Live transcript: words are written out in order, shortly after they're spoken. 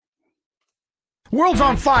World's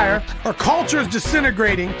on fire. Our culture is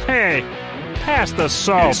disintegrating. Hey, pass the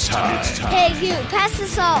salt. It's time. Hey, you, pass the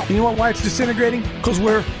salt. You know why it's disintegrating? Because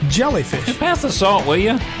we're jellyfish. Pass the salt, will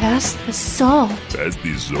you? Pass the salt. Pass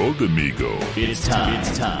the salt, amigo. It's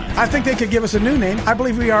time. I think they could give us a new name. I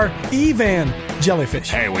believe we are Evan jellyfish.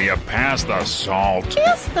 Hey, will you pass the salt?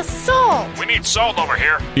 Pass the salt. We need salt over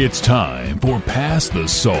here. It's time for Pass the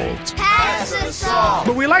Salt. Pass the salt.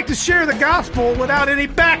 But we like to share the gospel without any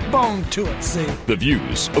backbone to it, see? The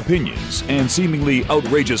views, opinions, and seemingly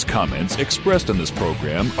outrageous comments expressed in this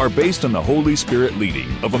program are based on the Holy Spirit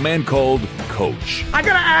leading of a man called Coach. I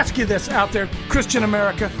gotta ask you this out there, Christian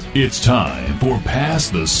America. It's time for Pass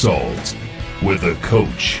the Salt with a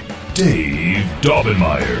Coach, Dave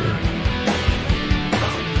Daubenmire.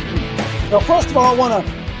 Well, first of all, I want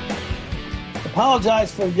to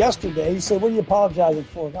apologize for yesterday. You said, what are you apologizing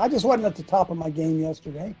for? I just wasn't at the top of my game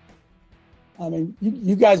yesterday. I mean,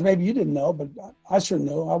 you guys, maybe you didn't know, but I sure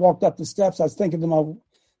knew. I walked up the steps. I was thinking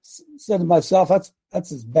said to myself,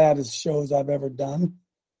 that's as bad as shows I've ever done.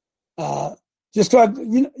 Just tried,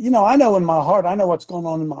 I know in my heart, I know what's going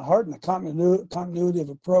on in my heart and the continuity of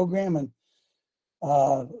a program. And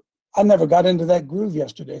I never got into that groove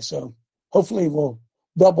yesterday. So hopefully we'll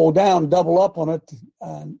double up on it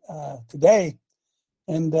today.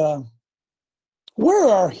 And where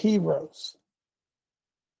are our heroes?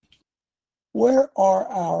 Where are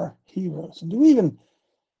our heroes? And do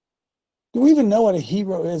we even know what a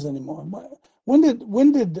hero is anymore? When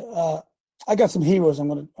did I got some heroes I'm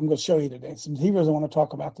going to show you today. Some heroes I want to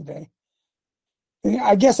talk about today. And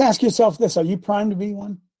I guess ask yourself this: are you primed to be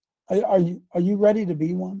one? Are you ready to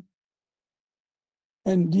be one?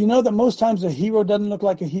 And do you know that most times a hero doesn't look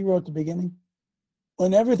like a hero at the beginning?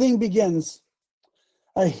 When everything begins,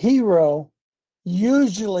 a hero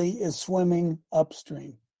usually is swimming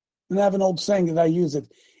upstream. And I have an old saying that I use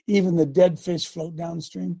that even the dead fish float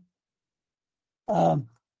downstream. There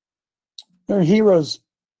are heroes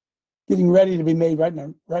getting ready to be made right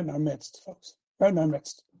in our midst, folks. Right in our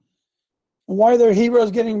midst. And why are there heroes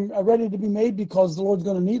getting ready to be made? Because the Lord's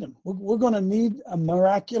going to need them. We're going to need a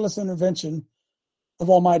miraculous intervention of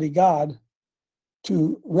Almighty God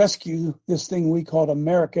to rescue this thing we call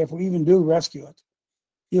America, if we even do rescue it.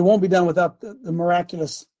 It won't be done without the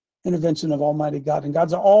miraculous intervention of Almighty God. And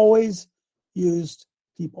God's always used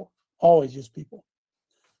people. Always used people.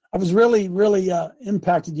 I was really, really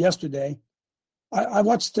impacted yesterday. I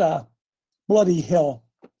watched Bloody Hill.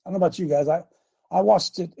 I don't know about you guys. I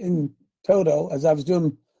watched it in toto as I was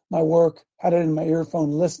doing my work, had it in my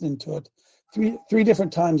earphone, listening to it three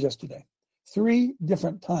different times yesterday. 3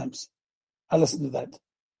 different times I listened to that.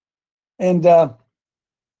 And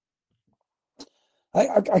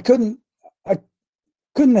I couldn't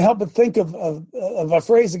help but think of a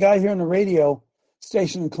phrase a guy here on the radio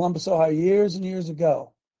station in Columbus, Ohio, years and years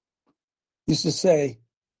ago used to say,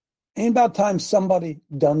 ain't about time somebody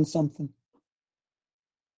done something.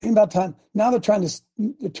 Ain't about time. Now they're trying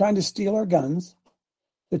to steal our guns.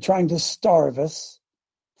 They're trying to starve us.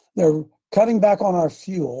 They're cutting back on our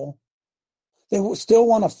fuel. They still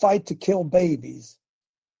want to fight to kill babies.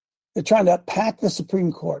 They're trying to pack the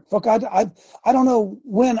Supreme Court. Look, I don't know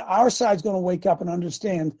when our side's going to wake up and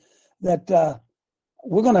understand that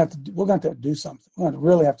we're going to have to do something. We're going to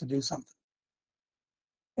really have to do something.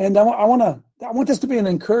 And I want this to be an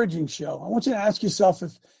encouraging show. I want you to ask yourself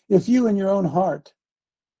if you in your own heart,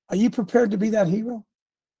 are you prepared to be that hero?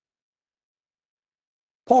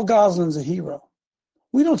 Paul Goslin's a hero.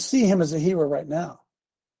 We don't see him as a hero right now.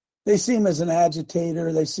 They see him as an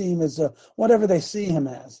agitator. They see him as whatever they see him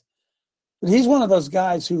as. But he's one of those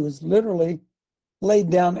guys who has literally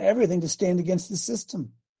laid down everything to stand against the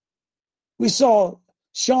system. We saw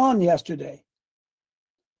Sean yesterday.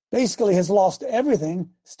 Basically has lost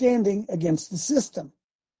everything standing against the system.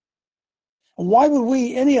 And why would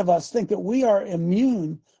any of us, think that we are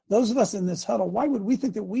immune, those of us in this huddle, why would we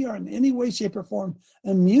think that we are in any way, shape, or form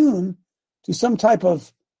immune to some type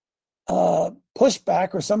of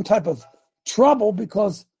pushback or some type of trouble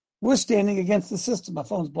because we're standing against the system? My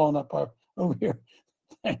phone's blowing up over here.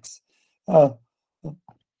 Thanks. I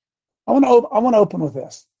want to open with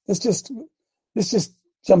this. This just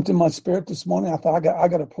jumped in my spirit this morning. I thought I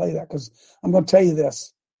got to play that because I'm going to tell you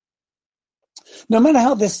this. No matter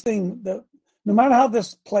how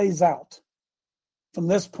this plays out from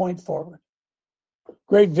this point forward.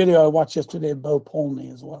 Great video I watched yesterday of Bo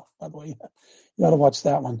Polney as well. By the way, you got to watch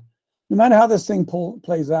that one. No matter how this thing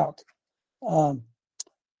plays out,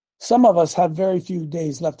 some of us have very few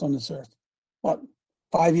days left on this earth. What,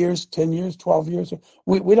 5 years, 10 years, 12 years?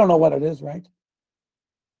 We don't know what it is, right?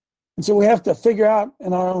 And so we have to figure out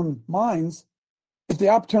in our own minds if the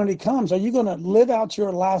opportunity comes, are you going to live out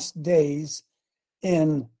your last days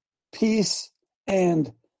in peace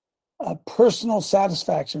and personal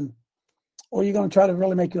satisfaction, or are you going to try to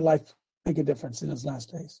really make your life make a difference in its last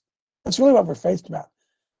days? That's really what we're faced about.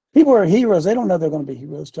 People are heroes. They don't know they're going to be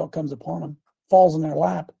heroes till it comes upon them, falls in their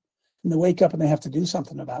lap, and they wake up and they have to do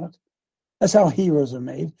something about it. That's how heroes are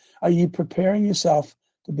made. Are you preparing yourself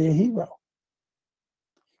to be a hero?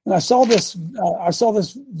 And I saw this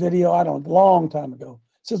video, I don't know, a long time ago.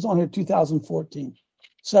 It says on here 2014,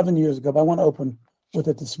 7 years ago, but I want to open with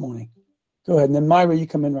it this morning. Go ahead. And then Myra, you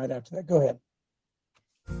come in right after that. Go ahead.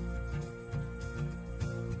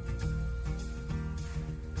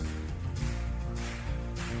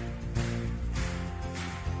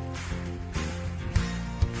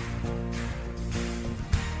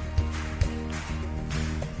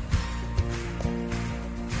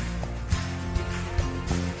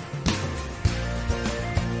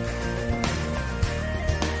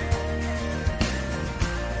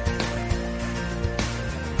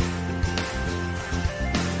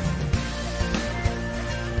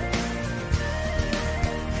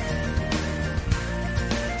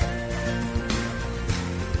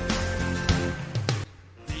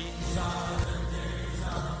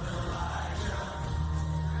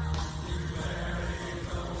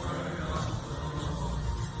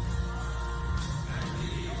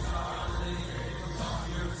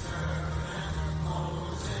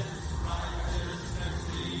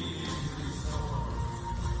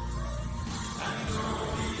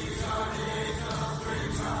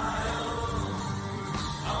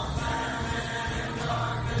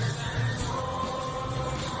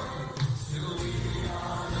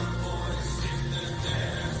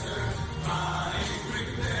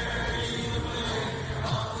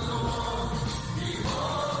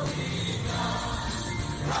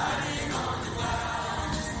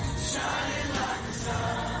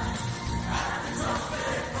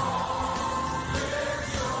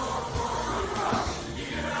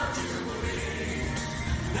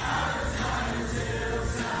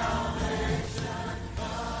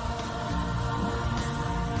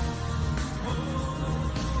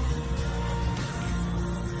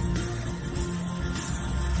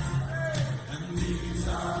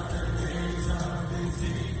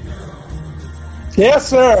 Yes,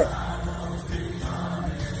 sir.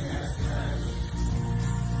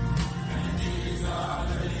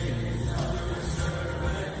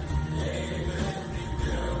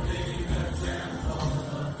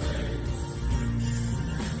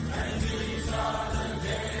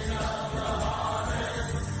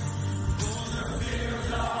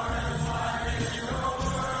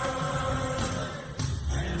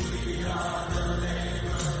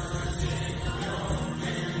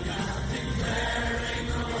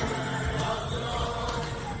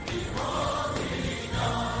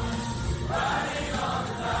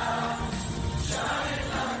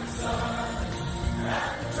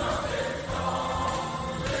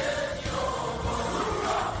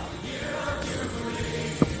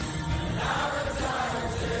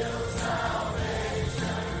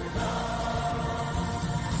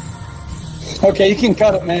 Okay, you can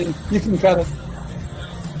cut it, man. You can cut it.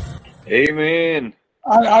 Amen.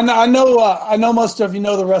 I know most of you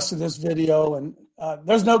know the rest of this video, and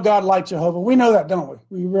there's no God like Jehovah. We know that, don't we?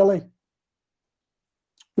 We really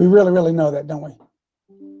know that, don't we?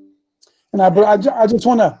 And I just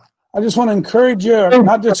want to encourage you, or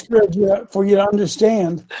not discourage you, for you to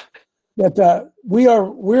understand that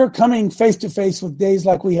we're coming face to face with days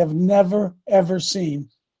like we have never ever seen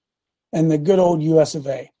in the good old U.S. of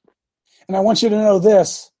A. And I want you to know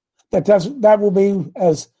this, that will be,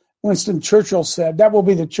 as Winston Churchill said, that will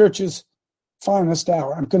be the church's finest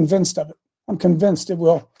hour. I'm convinced of it. I'm convinced it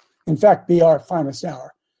will, in fact, be our finest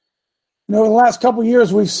hour. You know, in the last couple of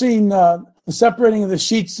years, we've seen the separating of the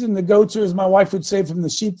sheep and the goats, or as my wife would say, from the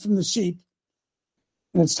sheep.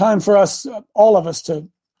 And it's time for us, all of us, to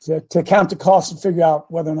count the cost and figure out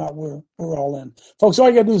whether or not we're all in. Folks, all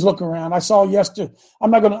you gotta do is look around. I saw yesterday. I'm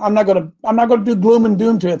not gonna do gloom and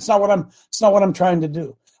doom to it. It's not what I'm trying to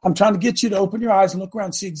do. I'm trying to get you to open your eyes and look around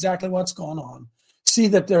and see exactly what's going on. See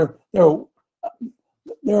that there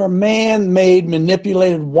are man-made,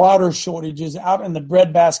 manipulated water shortages out in the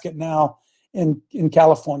breadbasket now in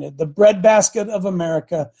California. The breadbasket of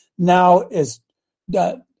America now is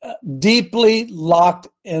deeply locked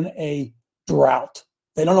in a drought.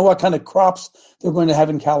 They don't know what kind of crops they're going to have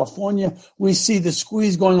in California. We see the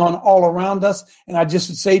squeeze going on all around us. And I just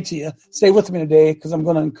would say to you, stay with me today, because I'm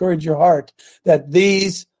going to encourage your heart, that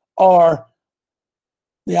these are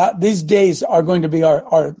These days are going to be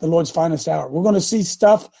the Lord's finest hour. We're going to see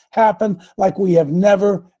stuff happen like we have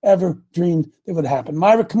never, ever dreamed it would happen.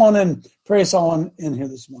 Myra, come on in. Pray us all in here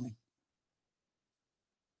this morning.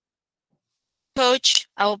 Coach,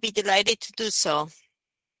 I will be delighted to do so.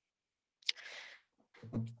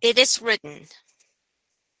 It is written.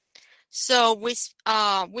 So we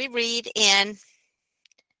read in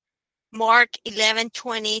Mark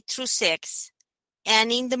 11:20-6.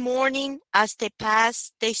 And in the morning, as they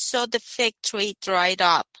passed, they saw the fig tree dried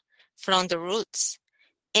up from the roots.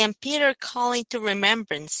 And Peter, calling to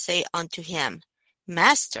remembrance, said unto him,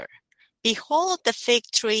 Master, behold, the fig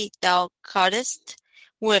tree thou cuttest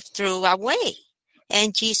withdrew away.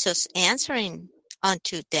 And Jesus answering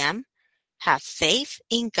unto them, Have faith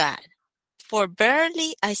in God. For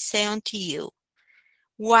verily I say unto you,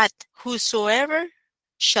 whosoever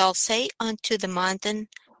shall say unto the mountain,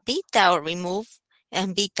 Be thou removed,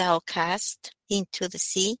 and be thou cast into the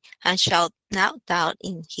sea, and shall not doubt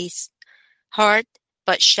in his heart,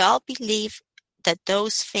 but shall believe that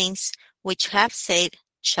those things which have said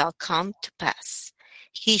shall come to pass,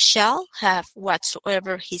 he shall have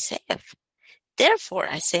whatsoever he saith. Therefore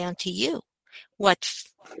I say unto you, what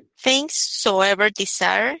things soever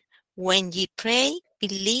desire, when ye pray,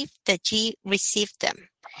 believe that ye receive them,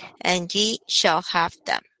 and ye shall have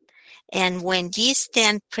them. And when ye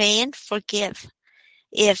stand praying, forgive,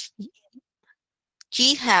 if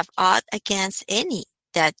ye have aught against any,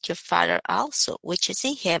 that your Father also, which is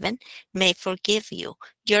in heaven, may forgive you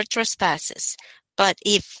your trespasses. But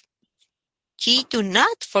if ye do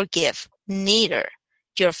not forgive, neither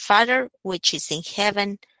your Father, which is in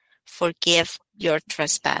heaven, forgive your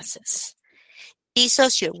trespasses.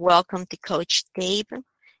 Jesus, you're welcome to Coach Dave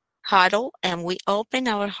Huddle, and we open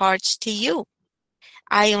our hearts to you.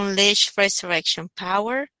 I unleash resurrection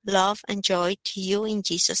power, love, and joy to you in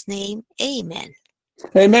Jesus' name. Amen.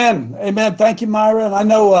 Amen. Amen. Thank you, Myra. And I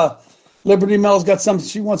know Liberty Mel's got something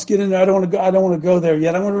she wants to get in there. I don't want to go there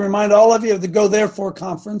yet. I want to remind all of you of the Go Therefore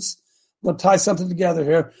conference. We'll tie something together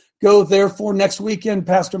here. Go Therefore next weekend.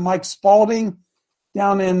 Pastor Mike Spalding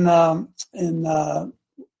down in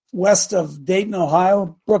west of Dayton,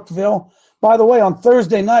 Ohio, Brookville. By the way, on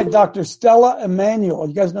Thursday night, Dr. Stella Emanuel,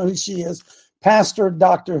 you guys know who she is, Pastor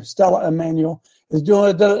Dr. Stella Emanuel, is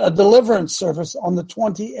doing a deliverance service on the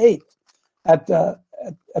 28th at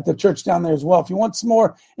the church down there as well. If you want some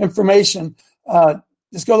more information,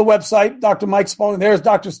 just go to the website, Dr. Mike Spalding. There's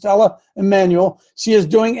Dr. Stella Emanuel. She is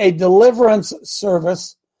doing a deliverance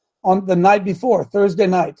service on the night before, Thursday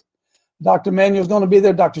night. Dr. Emanuel is going to be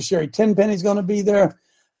there. Dr. Sherry Tenpenny is going to be there.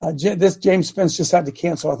 This James Spence just had to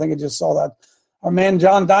cancel. I think I just saw that. Our man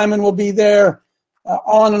John Diamond will be there.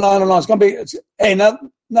 On and on and on. It's going to be,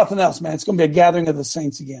 nothing else, man. It's going to be a gathering of the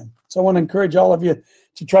saints again. So I want to encourage all of you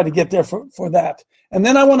to try to get there for that. And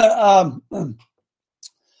then I want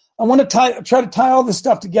to try to tie all this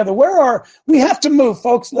stuff together. We have to move,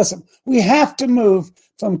 folks. Listen, we have to move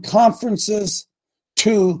from conferences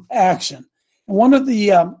to action. And one of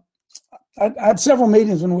the, I had several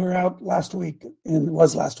meetings when we were out last week, and it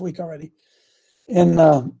was last week already,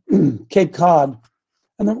 in Cape Cod.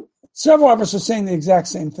 And several of us are saying the exact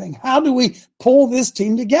same thing. How do we pull this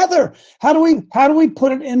team together? How do we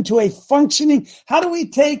put it into a functioning? How do we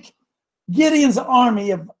take Gideon's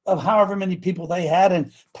army of however many people they had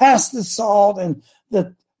and pass the salt and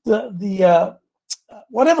the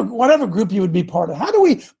whatever group you would be part of? How do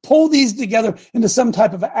we pull these together into some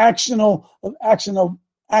type of actionable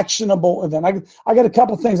event? I got a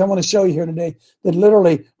couple of things I want to show you here today that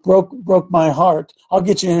literally broke my heart. I'll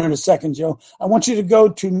get you in here in a second, Joe. I want you to go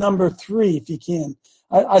to number 3 if you can.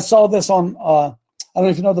 I saw this on, I don't know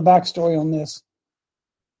if you know the backstory on this.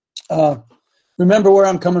 Remember where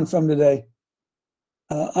I'm coming from today.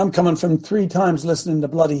 I'm coming from 3 times listening to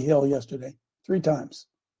Bloody Hill yesterday. 3 times.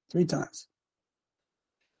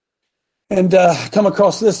 And come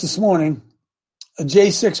across this morning, a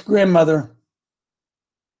J6 grandmother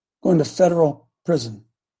going to federal prison.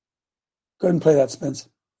 Go ahead and play that, Spence.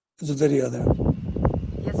 There's a video there.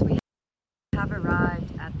 Yes, we have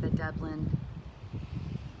arrived at the Dublin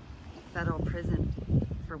Federal Prison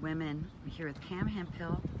for Women. We're here with Pam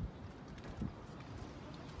Hemphill.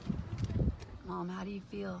 Mom, how do you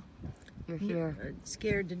feel? You're here. I'm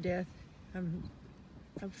scared to death. I'm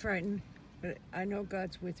frightened, but I know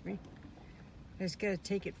God's with me. I just got to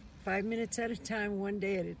take it 5 minutes at a time, one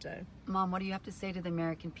day at a time. Mom, what do you have to say to the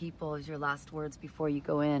American people as your last words before you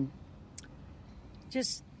go in?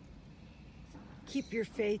 Just keep your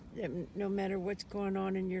faith. No matter what's going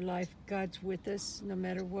on in your life, God's with us. No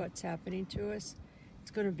matter what's happening to us,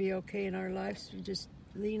 it's going to be okay in our lives. We just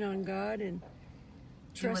lean on God and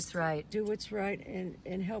Do what's right. Do what's right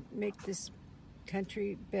and help make this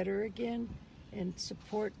country better again and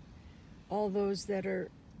support all those that are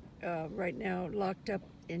right now locked up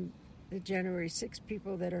in the January 6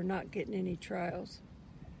 people that are not getting any trials.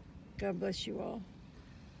 God bless you all.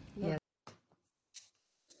 Yes.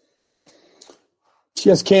 She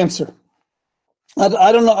has cancer.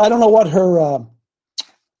 I don't know what her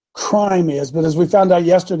crime is, but as we found out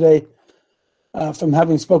yesterday from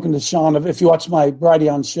having spoken to Sean, if you watch my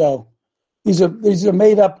Brighteon show, these are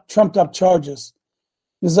made up, trumped up charges.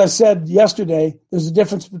 As I said yesterday, there's a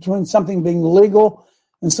difference between something being legal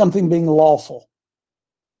and something being lawful.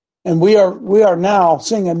 And we are now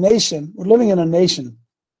seeing a nation, we're living in a nation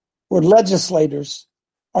where legislators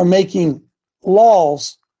are making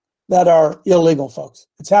laws that are illegal, folks.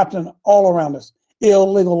 It's happening all around us,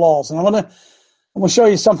 illegal laws. And I'm going to show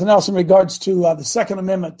you something else in regards to the Second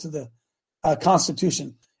Amendment to the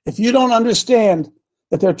Constitution. If you don't understand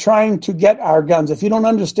that they're trying to get our guns, if you don't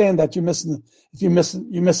understand that, you're missing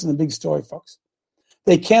the big story, folks.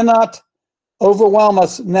 They cannot overwhelm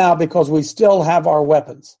us now because we still have our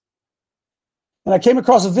weapons. And I came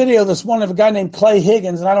across a video this morning of a guy named Clay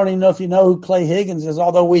Higgins, and I don't even know if you know who Clay Higgins is,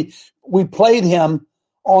 although we played him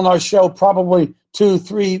on our show probably 2,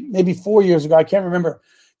 3, maybe 4 years ago. I can't remember.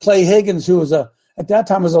 Clay Higgins, who was at that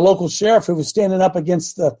time was a local sheriff who was standing up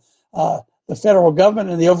against the federal government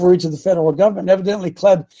and the overreach of the federal government. And evidently,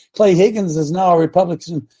 Clay Higgins is now a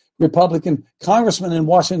Republican congressman in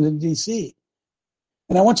Washington, D.C.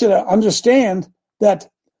 And I want you to understand that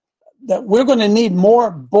we're going to need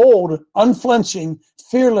more bold, unflinching,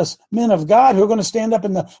 fearless men of God who are going to stand up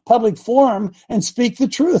in the public forum and speak the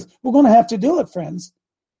truth. We're going to have to do it, friends.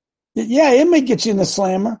 Yeah, it may get you in the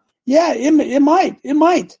slammer. Yeah, it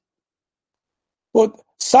might. Well,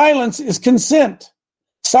 silence is consent.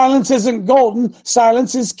 Silence isn't golden.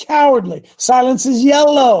 Silence is cowardly. Silence is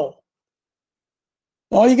yellow.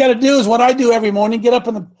 All you got to do is what I do every morning: get up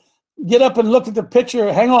and look at the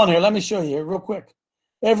picture. Hang on here, let me show you here real quick.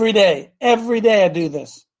 Every day I do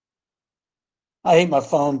this. I hate my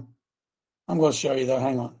phone. I'm going to show you though.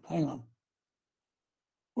 Hang on.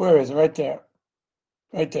 Where is it? Right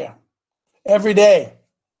there. Every day,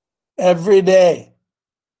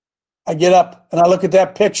 I get up and I look at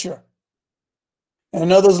that picture. And I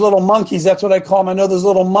know those little monkeys, that's what I call them. I know those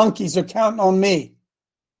little monkeys are counting on me.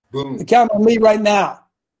 Boom. They're counting on me right now.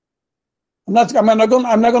 I'm not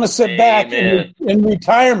going to sit back in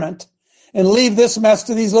retirement and leave this mess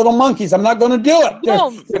to these little monkeys. I'm not going to do it.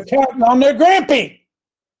 They're counting on their grampy.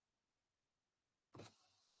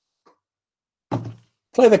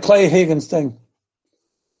 Play the Clay Higgins thing.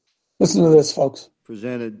 Listen to this, folks.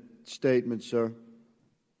 Presented statement, sir.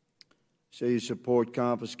 Say you support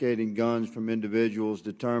confiscating guns from individuals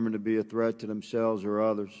determined to be a threat to themselves or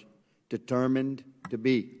others. Determined to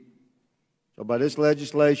be. So by this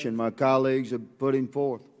legislation my colleagues are putting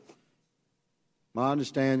forth, my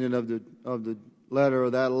understanding of the letter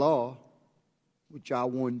of that law, which I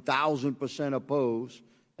 1,000% oppose,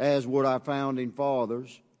 as would our founding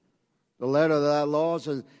fathers, the letter of that law is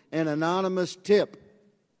an anonymous tip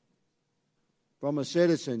from a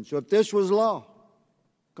citizen. So if this was law,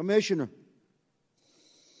 Commissioner,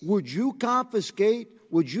 would you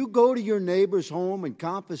go to your neighbor's home and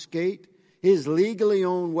confiscate his legally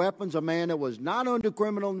owned weapons, a man that was not under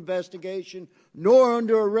criminal investigation nor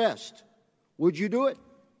under arrest? Would you do it?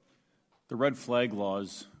 The red flag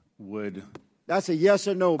laws would... That's a yes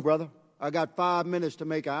or no, brother. I got 5 minutes to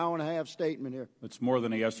make an hour-and-a-half statement here. It's more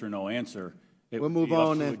than a yes or no answer. We'll move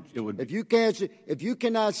on then. If you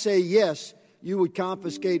cannot say yes, you would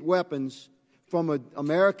confiscate weapons from an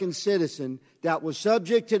American citizen that was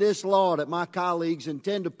subject to this law that my colleagues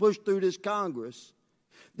intend to push through this Congress,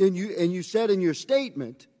 then you said in your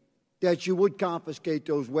statement that you would confiscate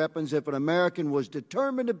those weapons if an American was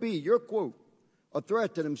determined to be, your quote, a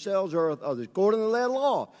threat to themselves or others. According to that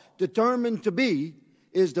law, determined to be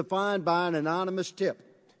is defined by an anonymous tip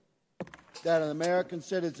that an American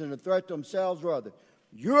citizen is a threat to themselves or others.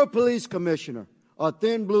 You're a police commissioner, a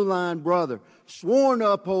thin blue line brother, sworn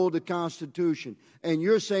to uphold the Constitution, and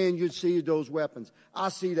you're saying you'd seize those weapons. I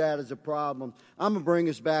see that as a problem. I'm going to bring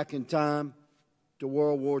us back in time to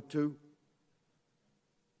World War II.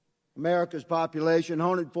 America's population,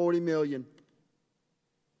 140 million.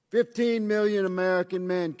 15 million American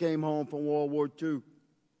men came home from World War II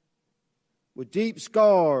with deep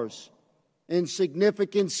scars and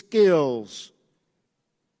significant skills.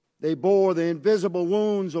 They bore the invisible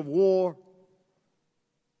wounds of war.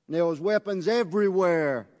 And there was weapons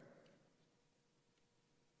everywhere.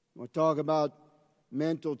 We'll talk about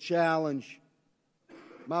mental challenge.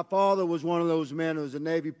 My father was one of those men who was a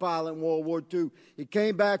Navy pilot in World War II. He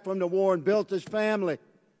came back from the war and built his family.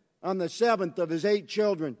 I'm the 7th of his 8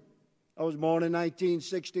 children. I was born in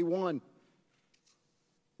 1961.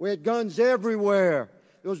 We had guns everywhere.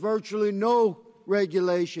 There was virtually no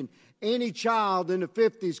regulation. Any child in the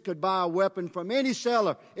 50s could buy a weapon from any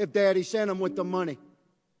seller if Daddy sent them with the money.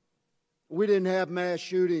 We didn't have mass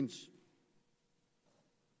shootings.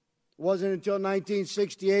 It wasn't until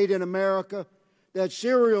 1968 in America that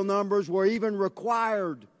serial numbers were even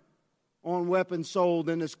required on weapons sold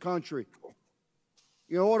in this country.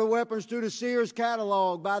 You order weapons through the Sears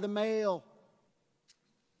catalog by the mail.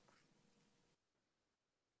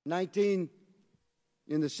 In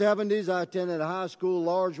the 70s, I attended a high school,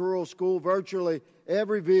 large rural school. Virtually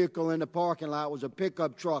every vehicle in the parking lot was a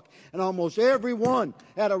pickup truck, and almost every one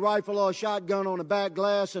had a rifle or a shotgun on the back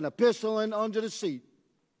glass and a pistol under the seat.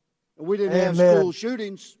 And we didn't have school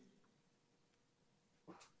shootings.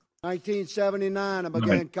 1979, I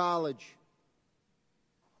began college.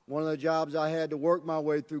 One of the jobs I had to work my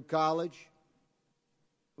way through college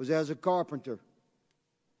was as a carpenter.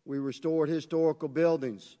 We restored historical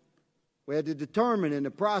buildings. We had to determine in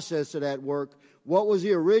the process of that work what was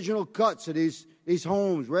the original cuts of these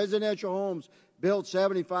homes, residential homes built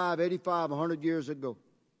 75, 85, 100 years ago.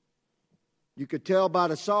 You could tell by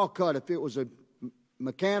the saw cut if it was a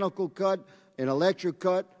mechanical cut, an electric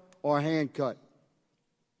cut, or a hand cut.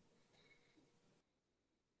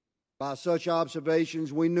 By such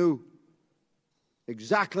observations, we knew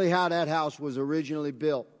exactly how that house was originally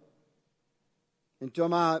built. And to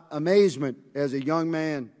my amazement as a young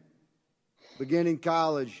man, beginning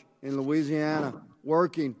college in Louisiana,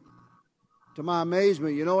 working, to my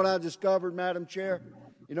amazement, you know what I discovered, Madam Chair?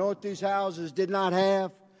 You know what these houses did not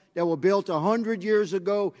have that were built 100 years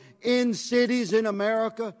ago in cities in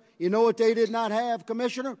America? You know what they did not have,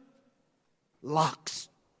 Commissioner? Locks.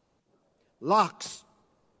 Locks.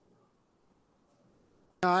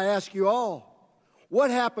 Now I ask you all,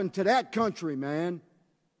 what happened to that country, man?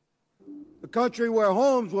 A country where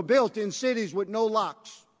homes were built in cities with no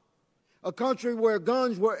locks. A country where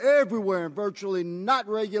guns were everywhere and virtually not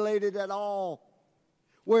regulated at all.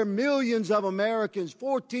 Where millions of Americans,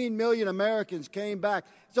 14 million Americans came back.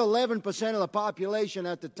 It's 11% of the population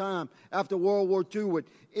at the time after World War II with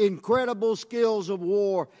incredible skills of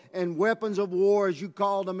war and weapons of war, as you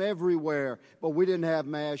called them, everywhere. But we didn't have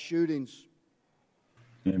mass shootings.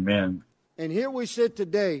 Amen. And here we sit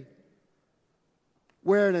today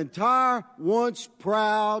where an entire once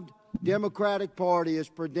proud Democratic Party is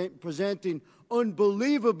presenting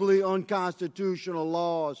unbelievably unconstitutional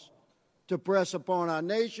laws to press upon our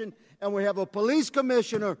nation. And we have a police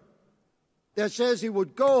commissioner that says he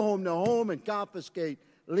would go home to home and confiscate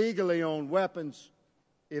legally owned weapons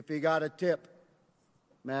if he got a tip.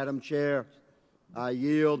 Madam Chair, I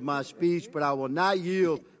yield my speech, but I will not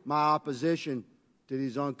yield my opposition to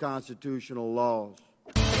these unconstitutional laws.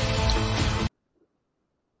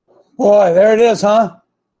 Boy, there it is, huh?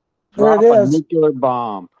 There Drop it a is. nuclear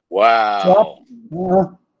bomb. Wow.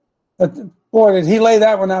 But boy, did he lay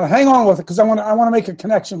that one out. Hang on with it, because I want to make a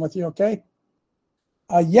connection with you, okay?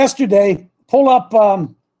 Yesterday, pull up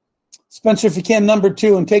Spencer, if you can, number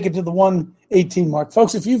 2, and take it to the 118 mark,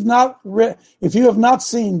 folks. If you have not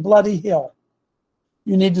seen Bloody Hill,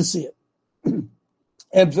 you need to see it.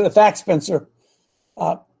 And the fact, Spencer,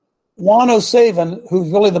 Juan O'Savin,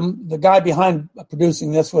 who's really the guy behind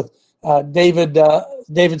producing this, with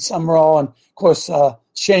David Summerall and of course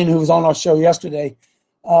Shane, who was on our show yesterday.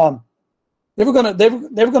 They were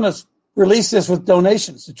gonna release this with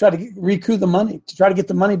donations to try to recoup the money, to try to get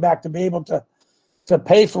the money back, to be able to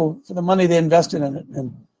pay for the money they invested in it.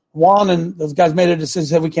 And Juan and those guys made a decision,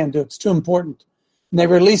 said we can't do it. It's too important. And they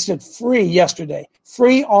released it free yesterday,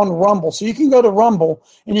 free on Rumble. So you can go to Rumble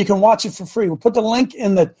and you can watch it for free. We'll put the link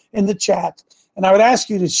in the chat. And I would ask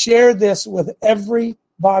you to share this with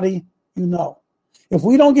everybody you know. If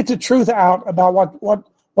we don't get the truth out about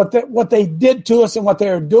what they did to us and what they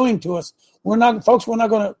are doing to us, we're not going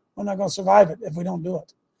to survive it if we don't do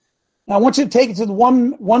it. Now I want you to take it to the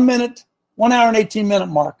 1 hour and 18 minute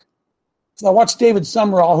mark. So I watched David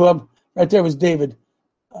Summerall, who right there was David.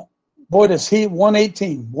 Boy, does he,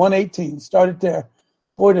 118, started there.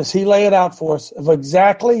 Boy, does he lay it out for us of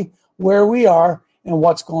exactly where we are and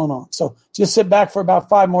what's going on. So just sit back for about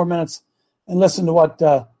 5 more minutes and listen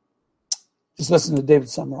to listen to David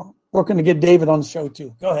Summerall. We're going to get David on the show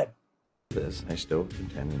too. Go ahead. This, I still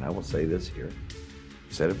contend, and I will say this here.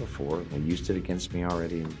 I said it before. They used it against me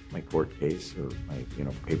already in my court case or my,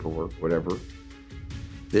 paperwork, whatever.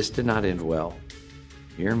 This did not end well.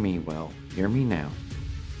 Hear me well. Hear me now.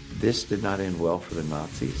 This did not end well for the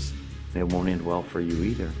Nazis. It won't end well for you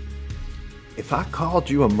either. If I called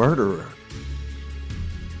you a murderer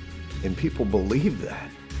and people believe that,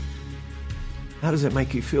 how does it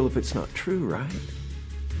make you feel if it's not true, right?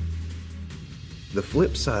 The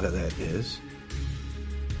flip side of that is,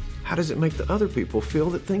 how does it make the other people feel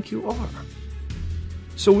that think you are?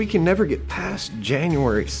 So we can never get past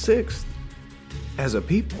January 6th as a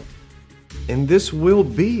people. And this will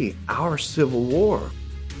be our civil war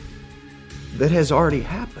that has already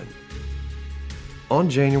happened on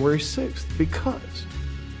January 6th, because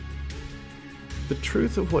the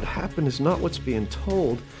truth of what happened is not what's being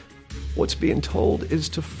told. What's being told is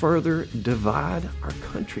to further divide our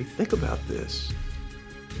country. Think about this.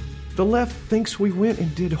 The left thinks we went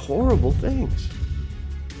and did horrible things.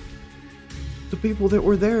 The people that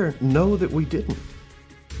were there know that we didn't.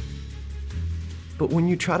 But when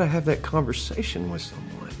you try to have that conversation with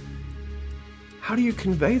someone, how do you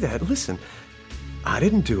convey that? Listen, I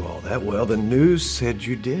didn't do all that. Well, the news said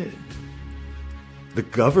you did. The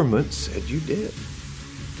government said you did.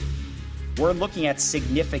 We're looking at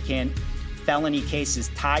significant felony cases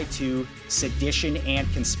tied to sedition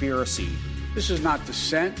and conspiracy. This is not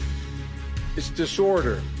dissent. It's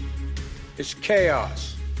disorder. It's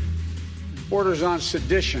chaos. Borders on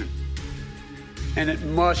sedition. And it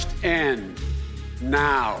must end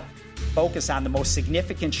now. Focus on the most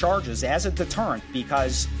significant charges as a deterrent,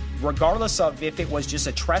 because regardless of if it was just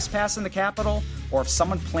a trespass in the Capitol or if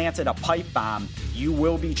someone planted a pipe bomb, you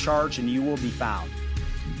will be charged and you will be found.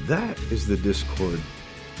 That is the discord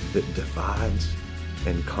that divides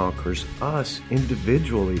and conquers us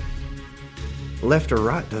individually. Left or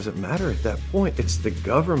right doesn't matter at that point. It's the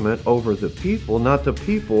government over the people, not the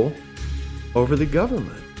people over the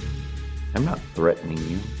government. I'm not threatening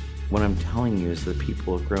you. What I'm telling you is the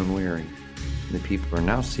people have grown weary. The people are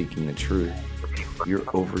now seeking the truth. Your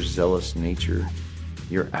overzealous nature,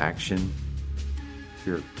 your action,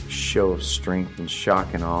 your show of strength and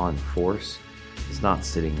shock and awe and force is not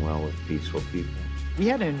sitting well with peaceful people. We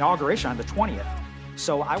had an inauguration on the 20th.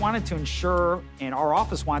 So I wanted to ensure, and our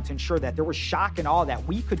office wanted to ensure, that there was shock and awe, that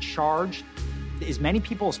we could charge as many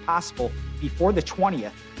people as possible before the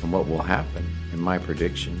 20th. And what will happen, in my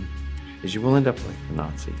prediction, is you will end up like the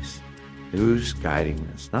Nazis. Who's guiding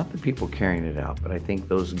this? Not the people carrying it out, but I think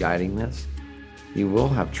those guiding this, you will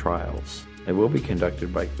have trials. They will be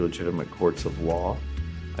conducted by legitimate courts of law.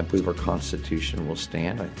 I believe our Constitution will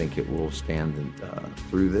stand. I think it will stand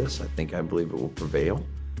through this. I believe it will prevail.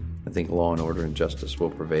 I think law and order and justice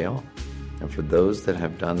will prevail. And for those that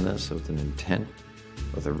have done this with an intent,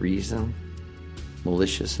 with a reason,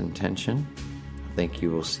 malicious intention, I think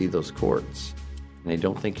you will see those courts. And I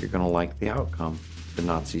don't think you're going to like the outcome. The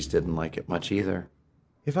Nazis didn't like it much either.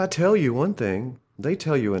 If I tell you one thing, they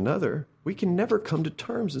tell you another, we can never come to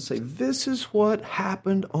terms and say, this is what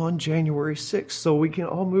happened on January 6th, so we can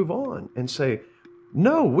all move on and say,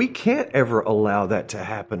 no, we can't ever allow that to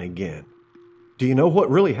happen again. Do you know what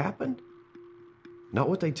really happened? Not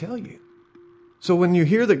what they tell you. So when you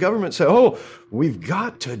hear the government say, oh, we've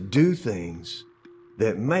got to do things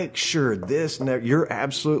that make sure this and that, you're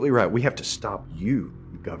absolutely right. We have to stop you,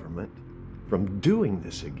 government, from doing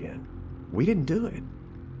this again. We didn't do it.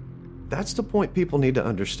 That's the point people need to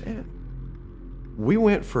understand. We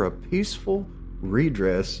went for a peaceful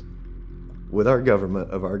redress with our government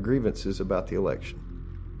of our grievances about the election.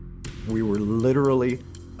 We were literally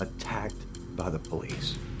attacked by the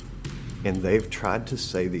police. And they've tried to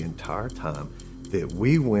say the entire time that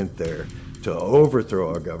we went there to overthrow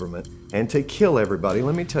our government and to kill everybody.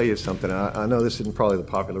 Let me tell you something. I know this isn't probably the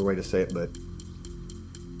popular way to say it, but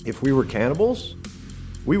if we were cannibals,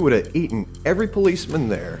 we would have eaten every policeman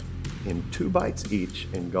there in 2 bites each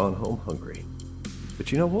and gone home hungry.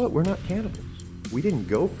 But you know what? We're not cannibals. We didn't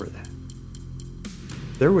go for that.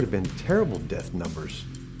 There would have been terrible death numbers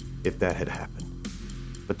if that had happened.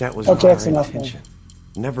 But that was not our intention.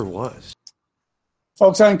 Never was.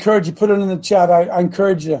 Folks, I encourage you, put it in the chat. I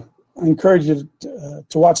encourage you to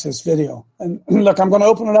watch this video. And look, I'm going to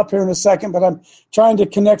open it up here in a second, but I'm trying to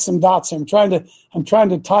connect some dots here. I'm trying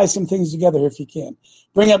to tie some things together if you can.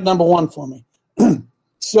 Bring up number 1 for me.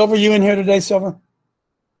 Silver, you in here today, Silver?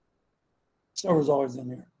 Silver's always in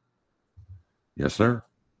here. Yes, sir.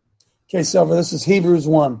 Okay, Silver, this is Hebrews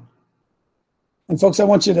 1. And folks, I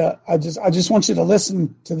just want you to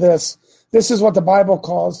listen to this. This is what the Bible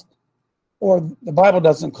calls, or the Bible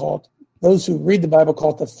doesn't call it. Those who read the Bible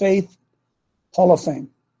call it the Faith Hall of Fame.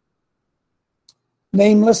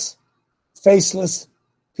 Nameless, faceless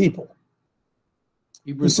people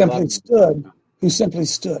who simply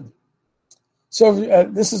stood. So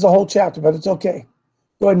this is a whole chapter, but it's okay.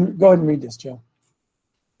 Go ahead and read this, Joe.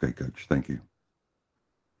 Okay, Coach. Thank you.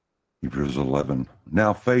 Hebrews 11.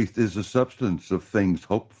 Now faith is the substance of things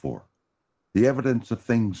hoped for, the evidence of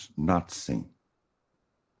things not seen.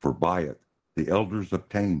 For by it the elders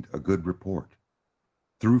obtained a good report.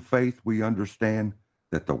 Through faith we understand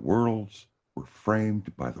that the worlds were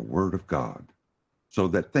framed by the word of God, so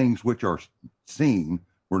that things which are seen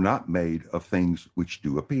were not made of things which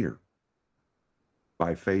do appear.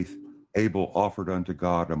 By faith Abel offered unto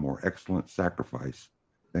God a more excellent sacrifice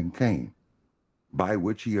than Cain, by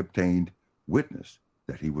which he obtained witness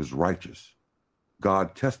that he was righteous,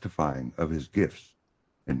 God testifying of his gifts,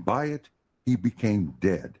 and by it he became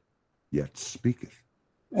dead, yet speaketh.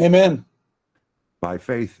 Amen. By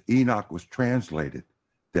faith Enoch was translated,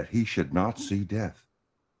 that he should not see death,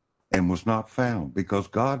 and was not found, because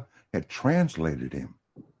God had translated him.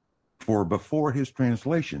 For before his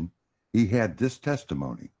translation he had this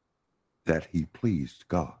testimony, that he pleased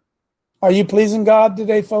God. Are you pleasing God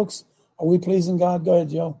today, folks? Are we pleasing God? Go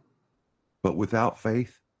ahead, Joe. But without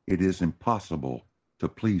faith it is impossible to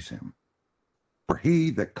please him. For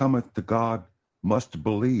he that cometh to God must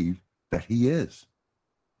believe that he is,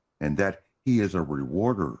 and that he is a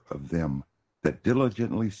rewarder of them that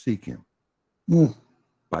diligently seek him.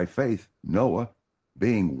 By faith Noah,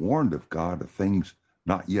 being warned of God of things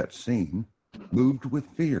not yet seen, moved with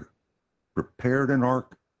fear, prepared an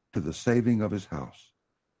ark to the saving of his house,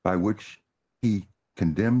 by which he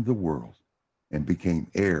condemned the world, and became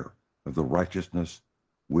heir of the righteousness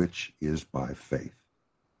which is by faith.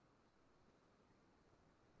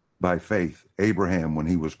 By faith, Abraham, when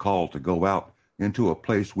he was called to go out into a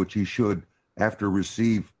place which he should after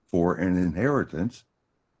receive for an inheritance,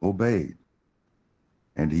 obeyed.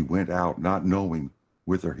 And he went out not knowing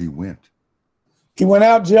whither he went. He went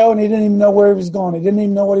out, Joe, and he didn't even know where he was going. He didn't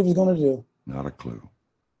even know what he was going to do. Not a clue.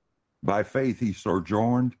 By faith he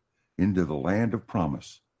sojourned into the land of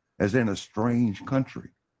promise, as in a strange country,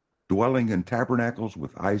 dwelling in tabernacles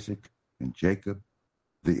with Isaac and Jacob,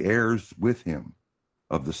 the heirs with him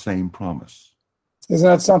of the same promise. Isn't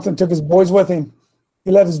that something? Took his boys with him.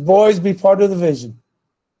 He let his boys be part of the vision.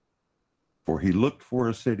 For he looked for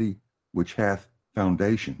a city which hath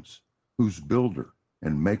foundations, whose builder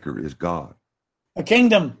and maker is God. A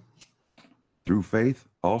kingdom. Through faith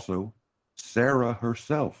also Sarah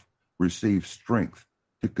herself received strength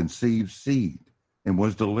to conceive seed, and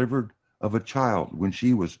was delivered of a child when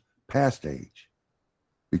she was past age,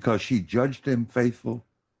 because she judged him faithful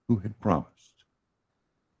who had promised.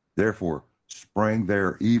 Therefore sprang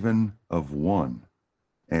there even of one,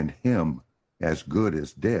 and him as good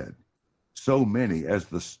as dead, so many as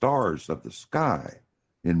the stars of the sky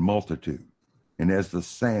in multitude, and as the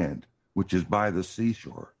sand which is by the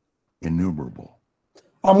seashore, innumerable.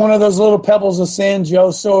 I'm one of those little pebbles of sand,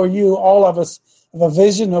 Joe. So are you, all of us, of a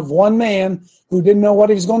vision of one man who didn't know what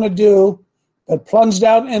he was going to do, but plunged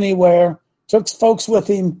out anywhere, took folks with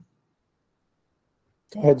him.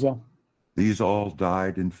 Go ahead, Joe. These all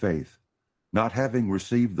died in faith, not having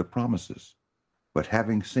received the promises, but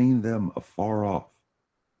having seen them afar off,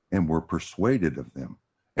 and were persuaded of them,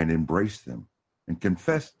 and embraced them, and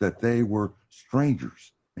confessed that they were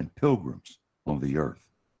strangers and pilgrims on the earth.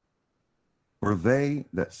 For they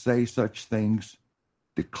that say such things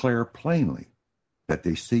declare plainly that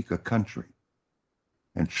they seek a country.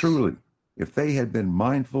 And truly, if they had been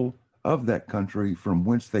mindful of that country from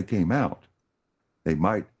whence they came out, they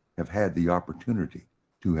might have had the opportunity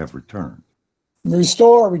to have returned.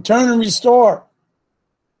 Restore, return and restore.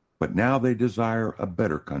 But now they desire a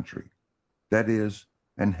better country, that is,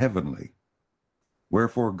 an heavenly.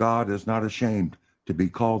 Wherefore God is not ashamed to be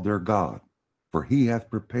called their God, for he hath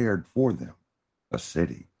prepared for them a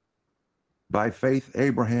city. By faith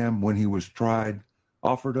Abraham, when he was tried,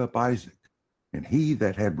 offered up Isaac, and he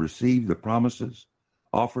that had received the promises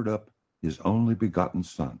offered up his only begotten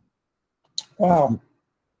son. Wow.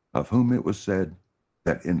 Of whom it was said,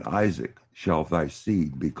 that in Isaac shall thy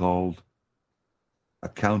seed be called,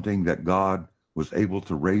 accounting that God was able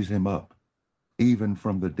to raise him up, even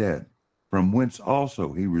from the dead, from whence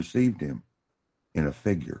also he received him in a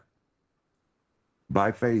figure.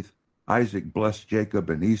 By faith Isaac blessed Jacob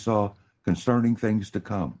and Esau concerning things to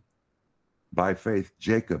come. By faith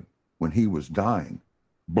Jacob, when he was dying,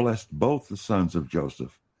 blessed both the sons of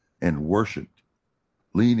Joseph, and worshipped,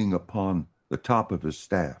 leaning upon the top of his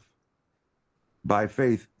staff. By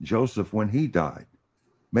faith Joseph, when he died,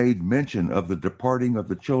 made mention of the departing of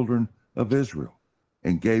the children of Israel,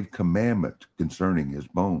 and gave commandment concerning his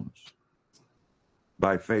bones.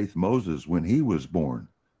 By faith Moses, when he was born,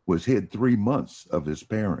 was hid 3 months of his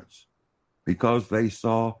parents, because they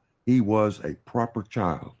saw he was a proper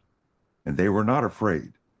child, and they were not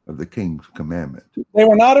afraid of the king's commandment. They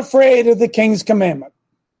were not afraid of the king's commandment.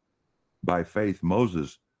 By faith,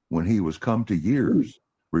 Moses, when he was come to years,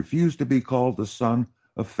 refused to be called the son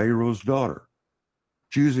of Pharaoh's daughter,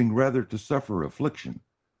 choosing rather to suffer affliction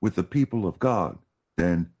with the people of God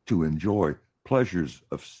than to enjoy pleasures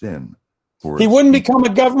of sin. He wouldn't become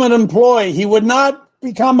a government employee. He would not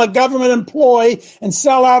become a government employee and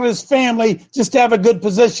sell out his family just to have a good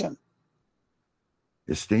position.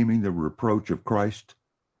 Esteeming the reproach of Christ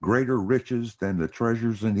greater riches than the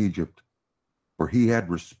treasures in Egypt, for he had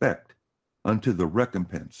respect unto the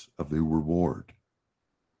recompense of the reward.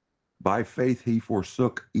 By faith he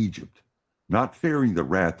forsook Egypt, not fearing the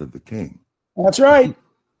wrath of the king. That's right.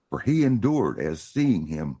 For he endured as seeing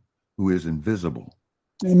him who is invisible.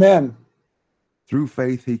 Amen. Through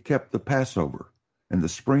faith he kept the Passover and the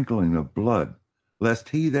sprinkling of blood, lest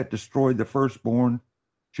he that destroyed the firstborn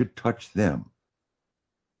should touch them.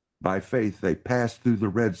 By faith they passed through the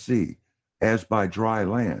Red Sea, as by dry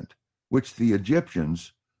land, which the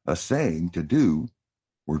Egyptians, assaying to do,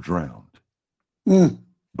 were drowned.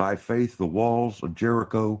 By faith the walls of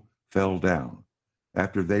Jericho fell down,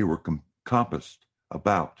 after they were compassed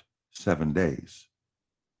about 7 days.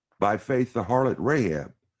 By faith the harlot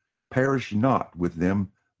Rahab perished not with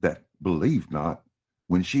them that believed not,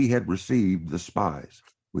 when she had received the spies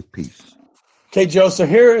with peace. Okay, Joe, so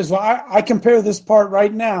here is why I compare this part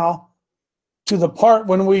right now to the part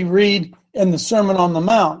when we read in the Sermon on the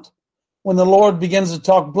Mount, when the Lord begins to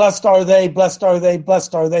talk, blessed are they, blessed are they,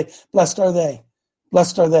 blessed are they, blessed are they,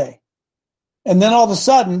 blessed are they. And then all of a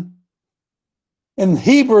sudden, in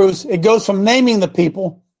Hebrews, it goes from naming the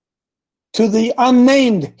people to the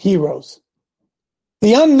unnamed heroes.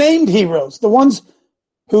 The unnamed heroes, the ones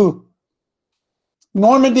who,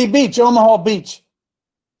 Normandy Beach, Omaha Beach,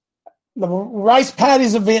 the rice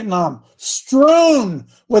paddies of Vietnam, strewn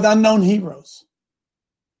with unknown heroes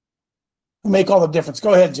who make all the difference.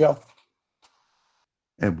 Go ahead, Joe.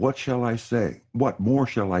 And what shall I say? What more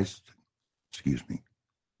shall I,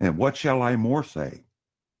 and what shall I more say?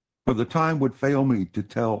 For the time would fail me to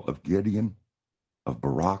tell of Gideon, of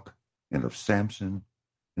Barak, and of Samson,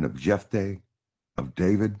 and of Jephthah, of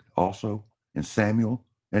David also, and Samuel,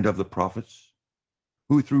 and of the prophets,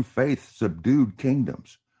 who through faith subdued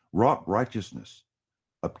kingdoms, wrought righteousness,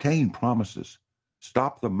 obtained promises,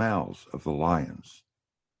 stopped the mouths of the lions,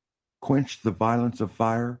 quenched the violence of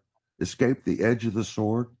fire, escaped the edge of the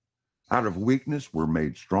sword, out of weakness were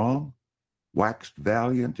made strong, waxed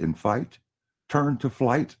valiant in fight, turned to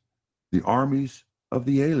flight the armies of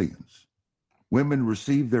the aliens. Women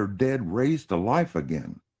received their dead raised to life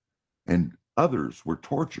again, and others were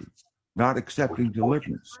tortured, not accepting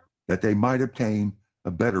deliverance, that they might obtain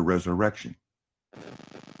a better resurrection.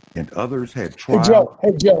 And others had trial.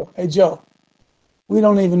 Hey, Joe. We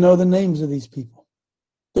don't even know the names of these people.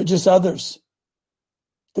 They're just others.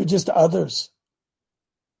 They're just others.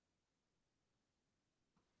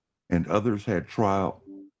 And others had trial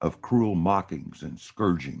of cruel mockings and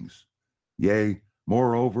scourgings, yea,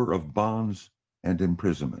 moreover of bonds and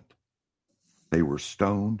imprisonment. They were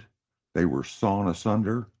stoned, they were sawn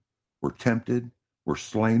asunder, were tempted, were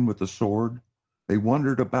slain with the sword. They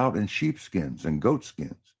wandered about in sheepskins and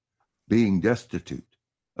goatskins, being destitute,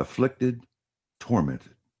 afflicted,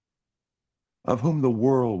 tormented, of whom the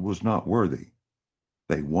world was not worthy.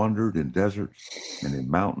 They wandered in deserts and in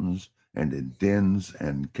mountains and in dens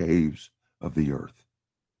and caves of the earth.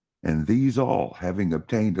 And these all, having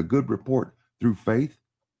obtained a good report through faith,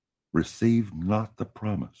 received not the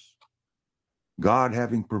promise, God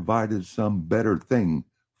having provided some better thing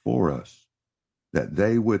for us, that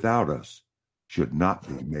they without us should not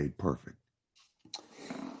be made perfect.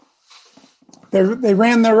 They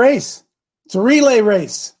ran their race. It's a relay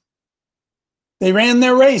race. They ran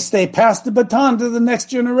their race. They passed the baton to the next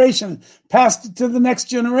generation, passed it to the next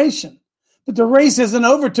generation. But the race isn't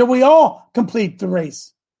over till we all complete the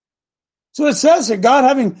race. So it says here, God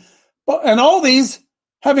having, and all these,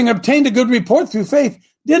 having obtained a good report through faith,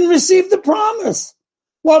 didn't receive the promise.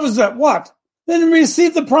 What was that? What? They didn't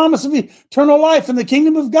receive the promise of eternal life in the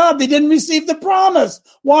kingdom of God. They didn't receive the promise.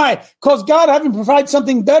 Why? Because God having provided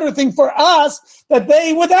something better thing for us that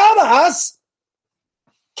they, without us,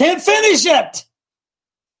 can't finish it.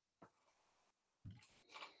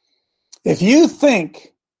 If you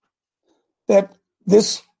think that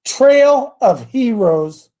this trail of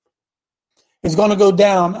heroes is going to go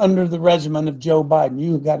down under the regimen of Joe Biden,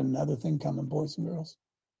 you've got another thing coming, boys and girls.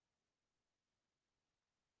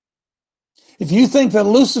 If you think that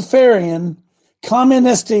Luciferian,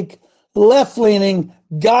 communistic, left-leaning,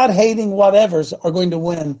 God-hating whatevers are going to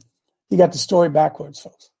win, you got the story backwards,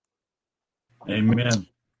 folks. Amen.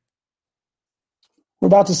 We're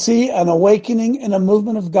about to see an awakening and a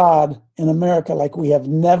movement of God in America like we have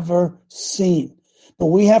never seen. But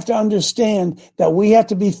we have to understand that we have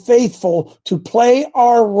to be faithful to play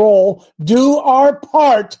our role, do our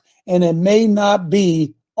part, and it may not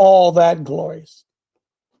be all that glorious.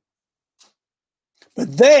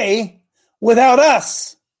 But they, without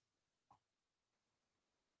us,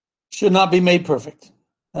 should not be made perfect. Is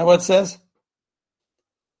that what it says?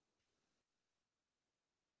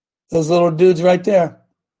 Those little dudes right there.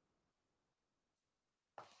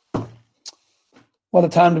 What a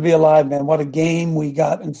time to be alive, man. What a game we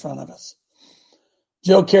got in front of us.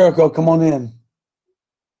 Joe Carrico, come on in.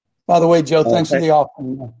 By the way, Joe, thanks for the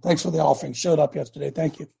offering. Thanks for the offering. Showed up yesterday.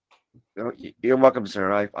 Thank you. You're welcome,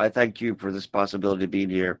 sir. I thank you for this possibility of being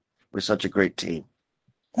here with such a great team.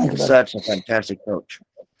 Thank you, such a fantastic coach.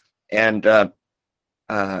 And,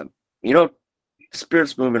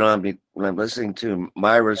 Spirit's moving on me when I'm listening to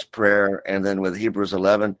Myra's prayer and then with Hebrews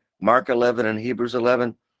 11, Mark 11 and Hebrews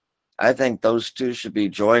 11. I think those two should be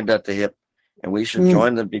joined at the hip, and we should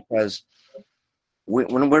join them because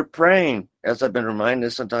when we're praying, as I've been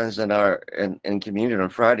reminded sometimes in communion on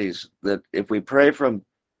Fridays, that if we pray from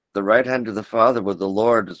the right hand of the Father with the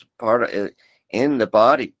Lord as part of in the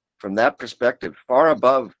body, from that perspective, far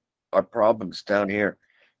above our problems down here,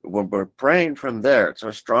 when we're praying from there, it's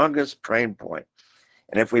our strongest praying point.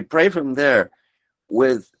 And if we pray from there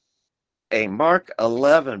with a Mark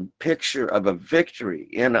 11 picture of a victory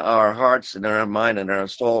in our hearts and in our mind and in our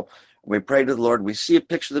soul, we pray to the Lord, we see a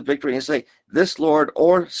picture of the victory and say, this Lord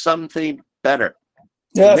or something better.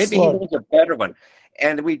 Yes, maybe Lord. He was a better one.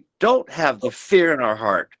 And we don't have the fear in our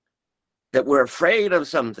heart that we're afraid of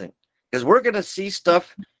something, because we're going to see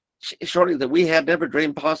stuff shortly that we had never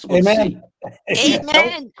dreamed possible Amen. to see.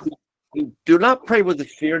 Amen. You do not pray with the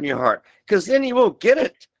fear in your heart, because then you won't get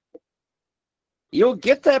it. You'll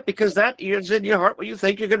get that because that is in your heart what you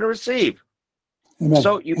think you're going to receive. Amen.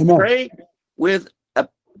 So you Amen. pray with a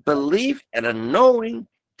belief and a knowing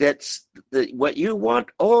that what you want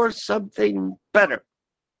or something better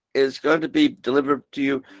is going to be delivered to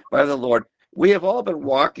you by the Lord. We have all been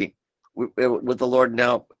walking with the Lord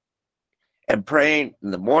now and praying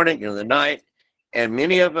in the morning and in the night, and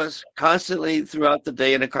many of us constantly throughout the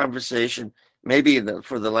day in a conversation, maybe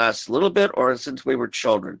for the last little bit or since we were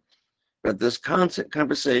children. But this constant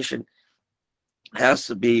conversation has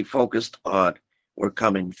to be focused on we're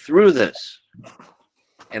coming through this.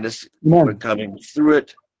 And we're coming through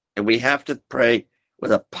it. And we have to pray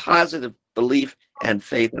with a positive belief and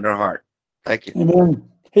faith in our heart. Thank you. Amen.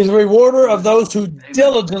 He's a rewarder of those who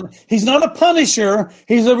diligently. He's not a punisher.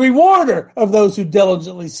 He's a rewarder of those who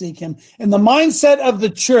diligently seek him. And the mindset of the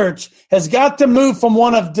church has got to move from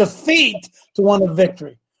one of defeat to one of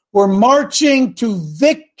victory. We're marching to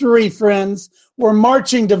victory, friends. We're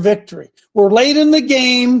marching to victory. We're late in the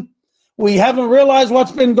game. We haven't realized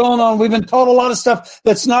what's been going on. We've been taught a lot of stuff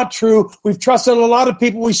that's not true. We've trusted a lot of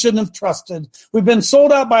people we shouldn't have trusted. We've been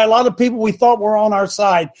sold out by a lot of people we thought were on our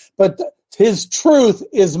side. But his truth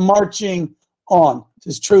is marching on.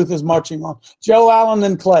 His truth is marching on. Joe, Allen,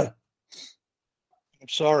 and Clay. I'm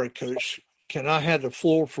sorry, Coach. Can I have the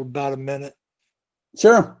floor for about a minute?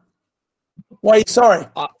 Sure. Why are you sorry?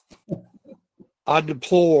 I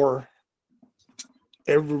deplore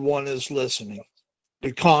everyone is listening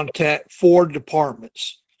to contact 4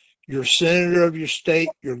 departments: your senator of your state,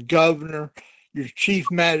 your governor, your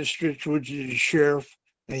chief magistrate, which is your sheriff,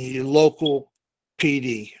 and your local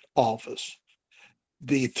PD office.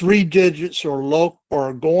 The 3 digits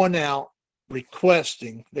are going out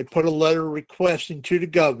requesting. They put a letter requesting to the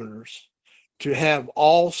governors to have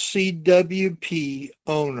all CWP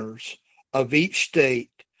owners of each state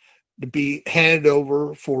to be handed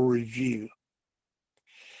over for review.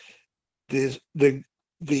 The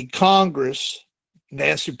Congress,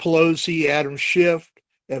 Nancy Pelosi, Adam Schiff,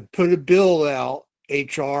 have put a bill out,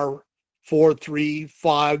 H.R.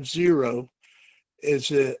 4350,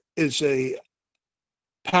 is a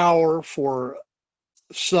power for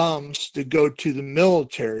sums to go to the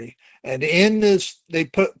military. And in this, they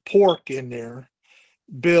put pork in there,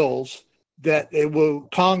 bills, that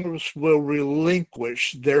Congress will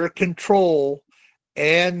relinquish their control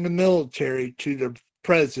and the military to the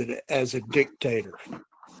president as a dictator.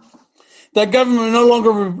 That government no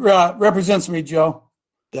longer represents me, Joe.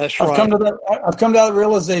 That's right. I've come to that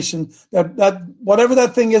realization that whatever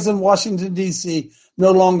that thing is in Washington, D.C.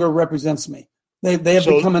 no longer represents me. They have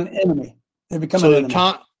become an enemy. They become an enemy.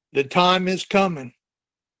 The time is coming.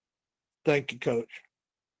 Thank you, Coach.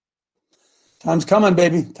 Time's coming,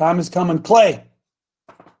 baby. Time is coming. Clay.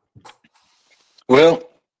 Well,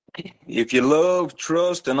 if you love,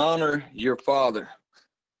 trust, and honor your father,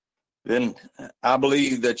 then I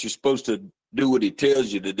believe that you're supposed to do what he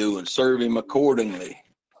tells you to do and serve him accordingly.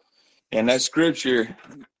 And that scripture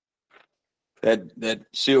that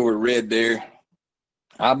Silver read there,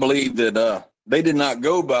 I believe that they did not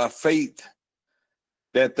go by faith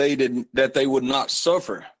that they would not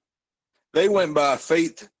suffer. They went by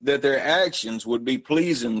faith that their actions would be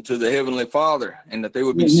pleasing to the Heavenly Father and that they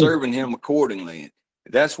would be serving him accordingly.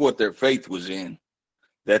 That's what their faith was in.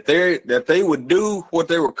 That they would do what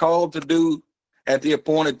they were called to do at the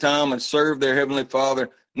appointed time and serve their Heavenly Father,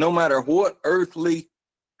 no matter what earthly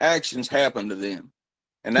actions happen to them.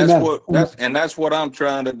 And that's what I'm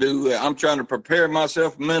trying to do. I'm trying to prepare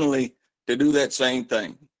myself mentally to do that same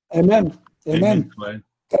thing. Amen. Amen.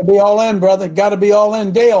 Got to be all in, brother. Got to be all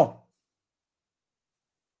in. Dale.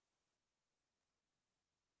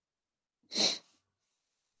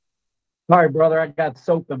 Sorry, brother, I got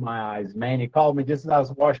soap in my eyes, man. You called me just as I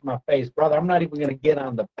was washing my face. Brother, I'm not even going to get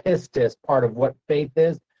on the pistis part of what faith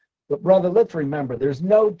is. But, brother, let's remember, there's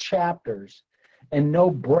no chapters and no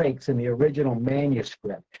breaks in the original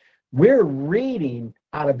manuscript. We're reading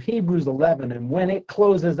out of Hebrews 11, and when it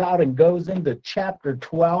closes out and goes into chapter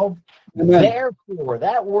 12, Amen. Therefore,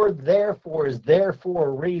 that word therefore is there for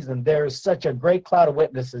a reason. There's such a great cloud of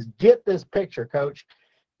witnesses. Get this picture, Coach.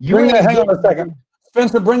 Hang on a second.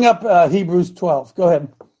 Spencer, bring up Hebrews 12. Go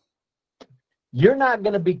ahead. You're not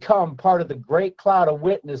going to become part of the great cloud of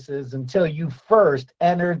witnesses until you first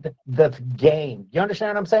entered the game. You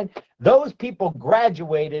understand what I'm saying? Those people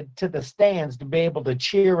graduated to the stands to be able to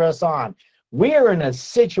cheer us on. We're in a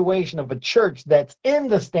situation of a church that's in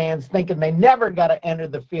the stands thinking they never got to enter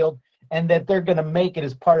the field and that they're going to make it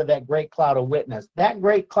as part of that great cloud of witness. That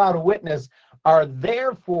great cloud of witness are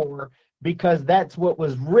therefore because that's what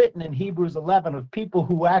was written in Hebrews 11 of people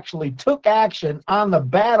who actually took action on the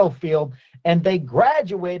battlefield and they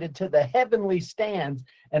graduated to the heavenly stands,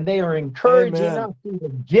 and they are encouraging us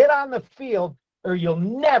to get on the field or you'll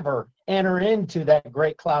never enter into that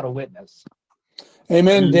great cloud of witness.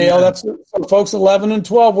 Amen, Dale. That's folks 11 and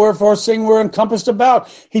 12. Wherefore sing we're encompassed about.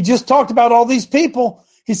 He just talked about all these people.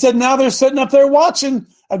 He said now they're sitting up there watching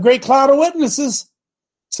a great cloud of witnesses.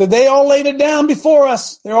 So they all laid it down before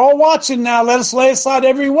us. They're all watching now. Let us lay aside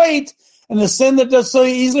every weight and the sin that does so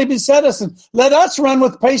easily beset us. And let us run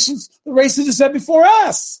with patience the race that is set before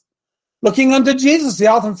us. Looking unto Jesus, the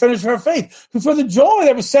author and finisher of our faith, who for the joy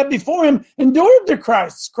that was set before him endured the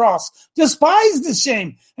Christ's cross, despised the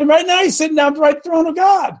shame. And right now he's sitting down at the right throne of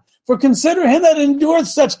God. For consider him that endureth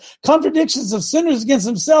such contradictions of sinners against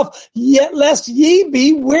himself, yet lest ye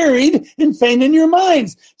be wearied and faint in your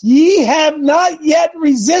minds. Ye have not yet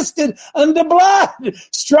resisted unto blood,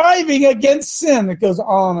 striving against sin. It goes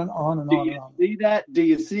on and on and on and on. See that? Do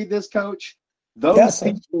you see this, Coach? Those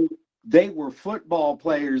people, they were football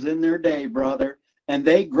players in their day, brother, and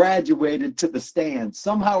they graduated to the stands.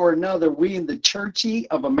 Somehow or another, we in the churchy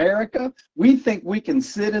of America, we think we can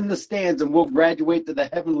sit in the stands and we'll graduate to the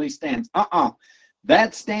heavenly stands.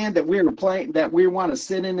 That stand that we're playing, that we want to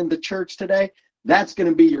sit in the church today, that's going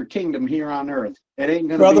to be your kingdom here on earth. It ain't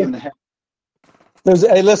going to be in the heaven.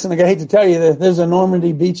 Hey, listen, I hate to tell you, there's a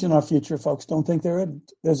Normandy beach in our future, folks. Don't think there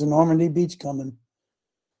isn't. There's a Normandy beach coming.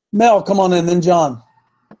 Mel, come on in, then John.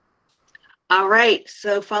 All right.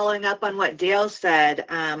 So following up on what Dale said,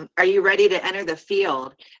 are you ready to enter the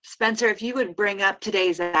field? Spencer, if you would bring up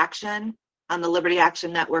today's action on the Liberty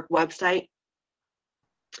Action Network website.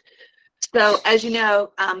 So as you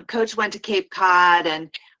know, Coach went to Cape Cod and,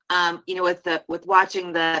 with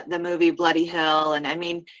watching the movie Bloody Hill. And I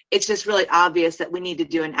mean, it's just really obvious that we need to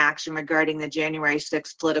do an action regarding the January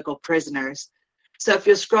 6th political prisoners. So if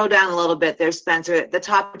you'll scroll down a little bit there, Spencer, at the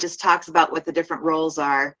top it just talks about what the different roles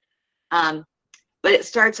are. But it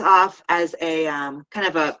starts off as a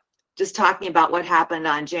just talking about what happened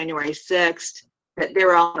on January 6th, that there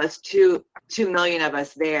were almost 2 million of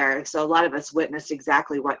us there. So a lot of us witnessed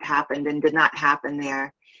exactly what happened and did not happen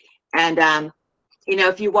there. And,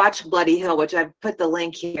 if you watch Bloody Hill, which I've put the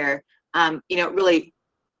link here, it really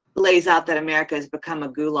lays out that America has become a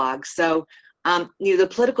gulag. So, the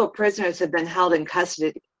political prisoners have been held in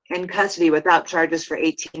custody without charges for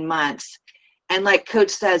 18 months. And like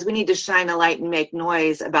Coach says, we need to shine a light and make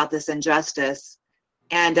noise about this injustice.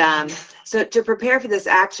 And so to prepare for this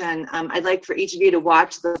action, I'd like for each of you to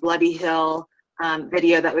watch the Bloody Hill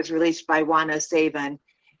video that was released by Juan O'Savin.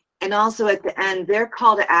 And also at the end, their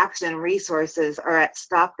call to action resources are at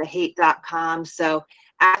stopthehate.com. So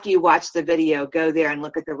after you watch the video, go there and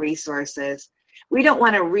look at the resources. We don't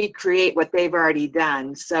want to recreate what they've already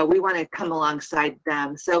done. So we want to come alongside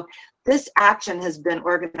them. So this action has been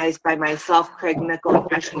organized by myself, Craig Mickle,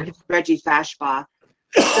 and Reggie Fashbaugh.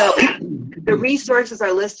 So the resources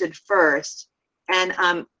are listed first,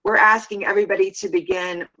 And we're asking everybody to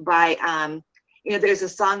begin by, there's a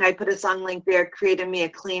song, I put a song link there, Create in Me a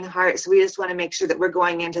Clean Heart. So we just want to make sure that we're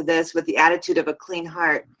going into this with the attitude of a clean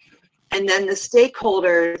heart. And then the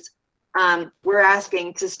stakeholders, we're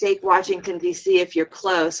asking to stake Washington, D.C. if you're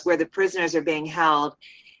close, where the prisoners are being held,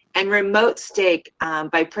 and remote stake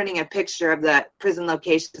by printing a picture of the prison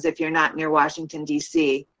locations if you're not near Washington,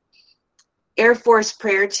 D.C. Air Force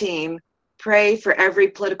prayer team, pray for every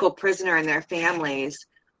political prisoner and their families,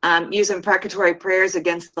 use imprecatory prayers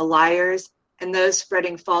against the liars and those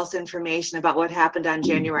spreading false information about what happened on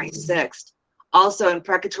January 6th. Also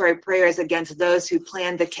imprecatory prayers against those who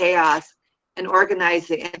planned the chaos and organized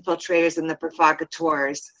the infiltrators and the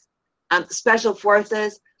provocateurs. Special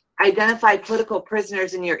forces, identify political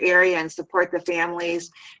prisoners in your area and support the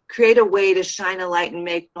families. Create a way to shine a light and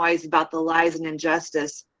make noise about the lies and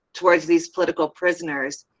injustice towards these political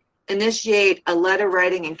prisoners. Initiate a letter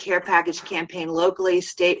writing and care package campaign locally,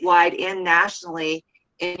 statewide, and nationally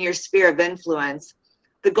in your sphere of influence.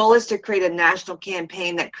 The goal is to create a national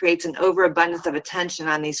campaign that creates an overabundance of attention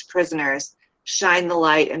on these prisoners. Shine the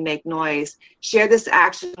light and make noise. Share this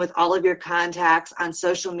action with all of your contacts on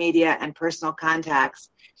social media and personal contacts.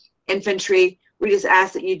 Infantry, we just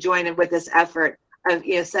ask that you join in with this effort of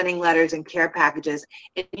sending letters and care packages,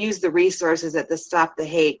 and use the resources at the Stop the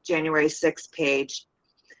Hate January 6th page.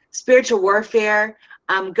 Spiritual warfare,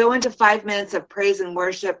 go into 5 minutes of praise and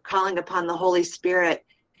worship, calling upon the Holy Spirit.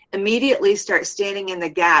 Immediately start standing in the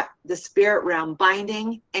gap, the spirit realm,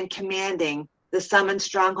 binding and commanding the summoned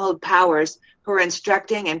stronghold powers who are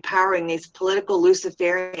instructing and empowering these political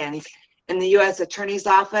Luciferians in the U.S. Attorney's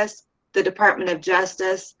Office, the Department of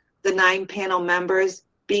Justice, the 9 panel members,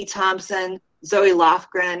 B. Thompson, Zoe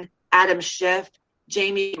Lofgren, Adam Schiff,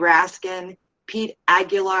 Jamie Raskin, Pete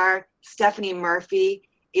Aguilar, Stephanie Murphy,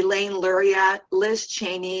 Elaine Luria, Liz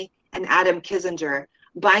Cheney, and Adam Kissinger.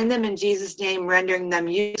 Bind them in Jesus' name, rendering them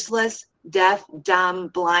useless, deaf, dumb,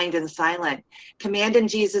 blind, and silent. Command in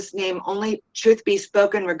Jesus' name, only truth be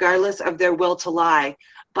spoken regardless of their will to lie.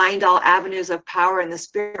 Bind all avenues of power in the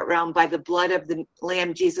spirit realm by the blood of the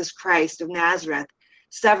Lamb Jesus Christ of Nazareth.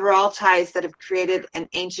 Sever all ties that have created an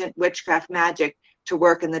ancient witchcraft magic to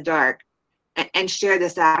work in the dark. And share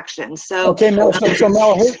this action. So okay, Mel. So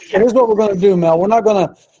Mel, here's what we're going to do, Mel. We're not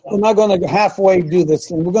going to halfway do this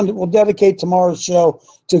thing. We'll dedicate tomorrow's show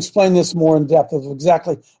to explain this more in depth of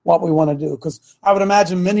exactly what we want to do. Because I would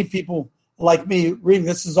imagine many people like me reading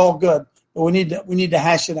this is all good, but we need to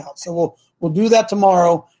hash it out. So we'll do that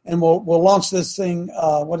tomorrow, and we'll launch this thing.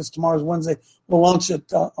 What is tomorrow's Wednesday? We'll launch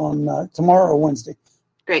it on tomorrow or Wednesday.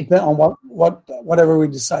 Great. On whatever we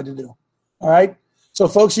decide to do. All right. So,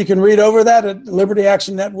 folks, you can read over that at Liberty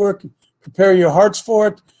Action Network. Prepare your hearts for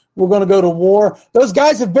it. We're going to go to war. Those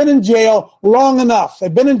guys have been in jail long enough.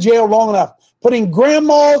 They've been in jail long enough. Putting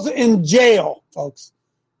grandmas in jail, folks.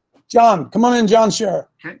 John, come on in, John Scherer.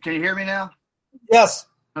 Can you hear me now? Yes.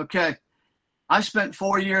 Okay. I spent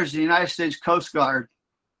 4 years in the United States Coast Guard.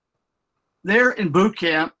 There in boot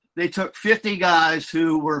camp, they took 50 guys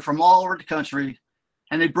who were from all over the country,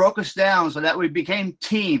 and they broke us down so that we became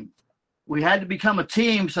team. We had to become a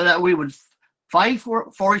team so that we would fight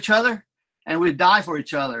for each other and we'd die for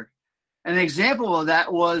each other. An example of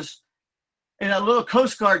that was in a little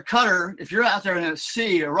Coast Guard cutter. If you're out there in a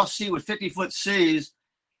sea, a rough sea with 50-foot seas,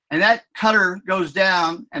 and that cutter goes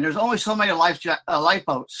down and there's only so many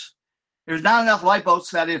lifeboats. There's not enough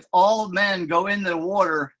lifeboats that if all men go into the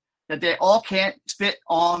water, that they all can't fit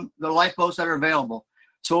on the lifeboats that are available.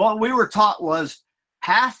 So what we were taught was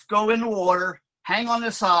half go in the water, hang on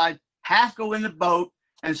the side, half go in the boat,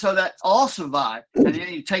 and so that all survive. And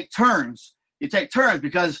then you take turns. You take turns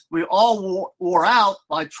because we all wore out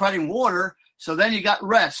by treading water, so then you got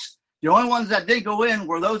rest. The only ones that didn't go in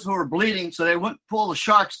were those who were bleeding, so they wouldn't pull the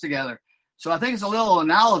sharks together. So I think it's a little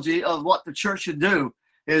analogy of what the church should do,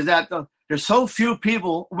 is that there's so few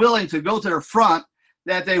people willing to go to the front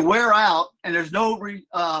that they wear out, and there's no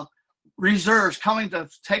reserves coming to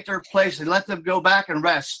take their place and let them go back and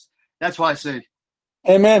rest. That's what I see.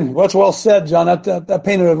 Amen. That's well said, John. That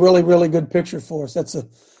painted a really, really good picture for us.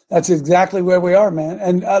 That's exactly where we are, man.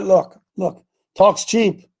 And look, talk's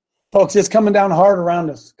cheap. Folks, it's coming down hard around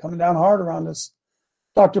us.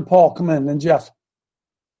 Dr. Paul, come in, and Jeff.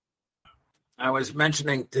 I was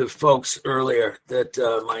mentioning to folks earlier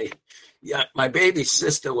that my baby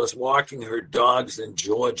sister was walking her dogs in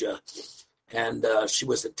Georgia, and she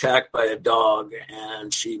was attacked by a dog,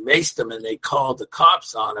 and she maced them, and they called the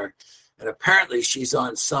cops on her. And apparently she's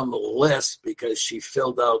on some list because she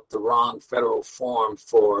filled out the wrong federal form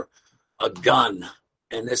for a gun.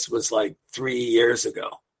 And this was like 3 years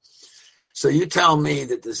ago. So you tell me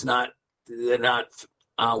that there's they're not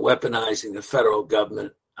weaponizing the federal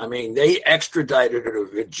government. I mean, they extradited her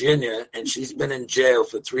to Virginia, and she's been in jail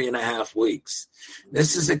for 3.5 weeks.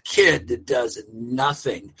 This is a kid that does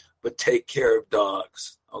nothing but take care of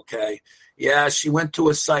dogs, okay? Yeah, she went to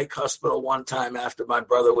a psych hospital one time after my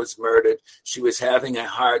brother was murdered. She was having a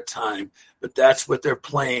hard time, but that's what they're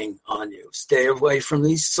playing on you. Stay away from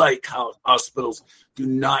these psych hospitals. Do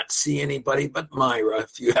not see anybody but Myra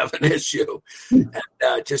if you have an issue.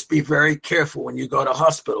 And just be very careful when you go to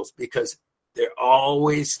hospitals, because they're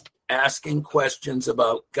always asking questions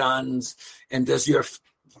about guns and does your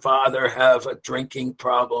father have a drinking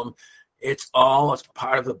problem? It's all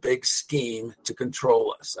part of a big scheme to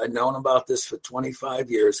control us. I've known about this for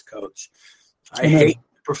 25 years, Coach. I hate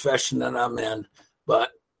the profession that I'm in,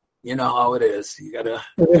 but you know how it is. You got to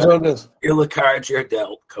feel the cards you're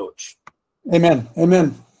dealt, Coach. Amen.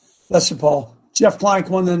 Amen. Bless you, Paul. Jeff Klein,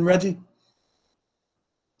 come on then, Reggie.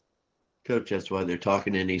 Coach, that's why they're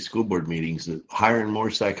talking in these school board meetings, that hiring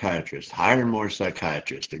more psychiatrists.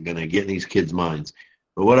 They're going to get in these kids' minds.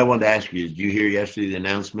 But what I wanted to ask you is, did you hear yesterday the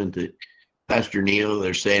announcement that Pastor Neil,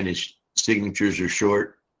 they're saying his signatures are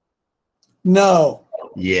short? No.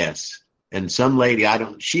 Yes. And some lady,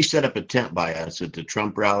 she set up a tent by us at the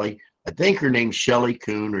Trump rally. I think her name's Shelley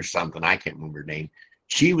Kuhn or something. I can't remember her name.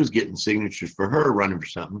 She was getting signatures for her running for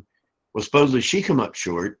something. Well, supposedly she come up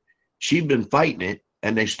short. She'd been fighting it,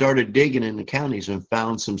 and they started digging in the counties and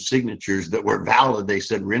found some signatures that were valid. They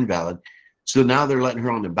said were invalid. So now they're letting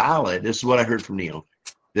her on the ballot. This is what I heard from Neil,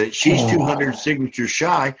 that she's 200 signatures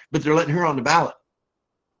shy, but they're letting her on the ballot.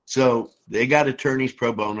 So they got attorneys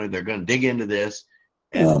pro bono. They're going to dig into this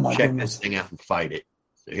and check this thing out and fight it.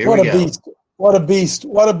 So here we go. Beast. What a beast.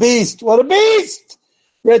 What a beast. What a beast.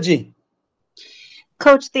 Reggie.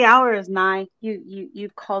 Coach, the hour is nigh.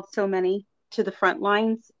 You've called so many to the front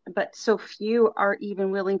lines, but so few are even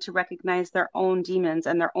willing to recognize their own demons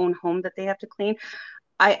and their own home that they have to clean.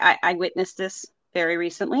 I witnessed this very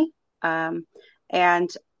recently.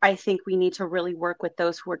 And I think we need to really work with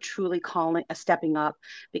those who are truly stepping up,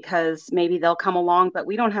 because maybe they'll come along, but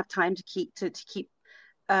we don't have time to keep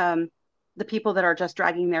the people that are just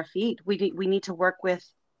dragging their feet. We need to work with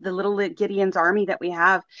the little Gideon's army that we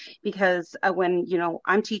have, because when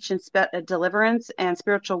I'm teaching deliverance and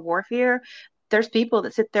spiritual warfare, there's people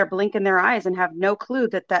that sit there blinking their eyes and have no clue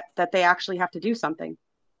that they actually have to do something.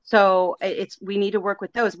 So we need to work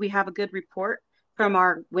with those. We have a good report from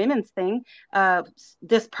our women's thing.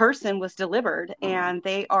 This person was delivered, and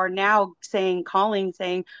they are now saying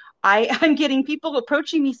I'm getting people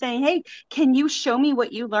approaching me saying, hey, can you show me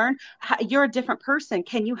what you learned? You're a different person.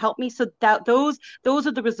 Can you help me? So that those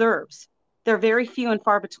are the reserves. They're very few and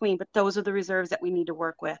far between, but those are the reserves that we need to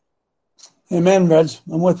work with. Amen, Reg.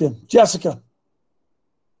 I'm with you. Jessica.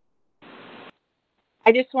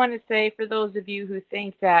 I just want to say, for those of you who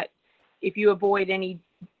think that if you avoid any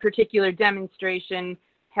particular demonstration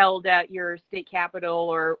held at your state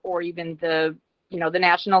capitol or even the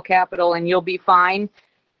national capitol and you'll be fine,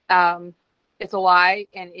 it's a lie,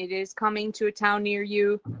 and it is coming to a town near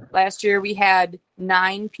you. Last year we had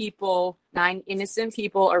 9 innocent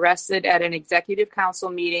people arrested at an executive council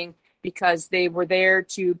meeting because they were there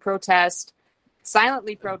to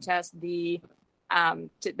silently protest the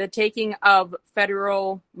taking of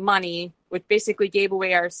federal money, which basically gave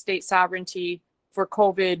away our state sovereignty for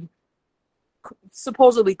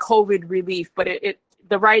supposedly COVID relief, but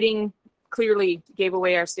the writing clearly gave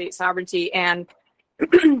away our state sovereignty. And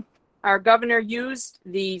our governor used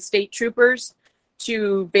the state troopers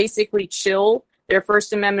to basically chill their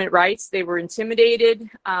First Amendment rights. They were intimidated.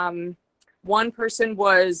 One person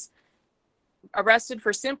was arrested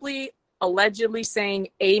for simply allegedly saying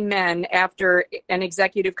amen after an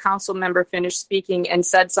executive council member finished speaking and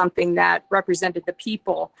said something that represented the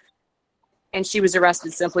people. And she was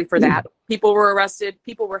arrested simply for that. People were arrested.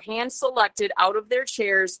 People were hand selected out of their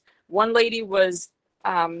chairs. One lady was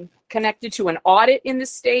connected to an audit in the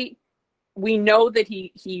state. We know that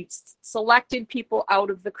he selected people out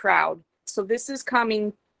of the crowd. So this is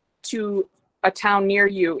coming to a town near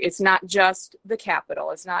you. It's not just the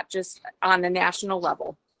capital. It's not just on the national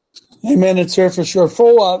level. Amen. It's here for sure.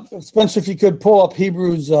 Spencer, if you could pull up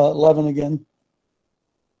Hebrews 11 again.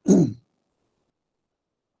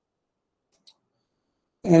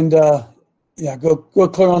 And go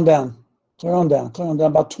clear on down. Clear on down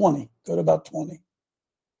about 20. Go to about 20.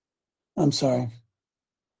 I'm sorry.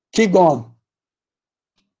 Keep going.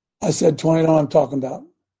 I said 20, I know what I'm talking about.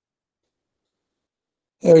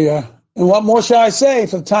 There you are. And what more shall I say?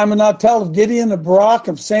 For the time will not tell of Gideon, of Barak,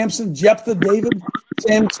 of Samson, Jephthah, David,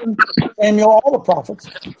 Samson, Samuel, all the prophets,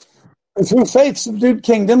 Through faith, subdued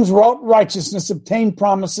kingdoms, wrought righteousness, obtained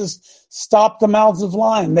promises, stopped the mouths of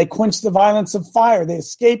lions. They quenched the violence of fire. They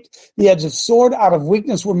escaped the edge of sword. Out of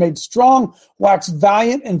weakness were made strong, waxed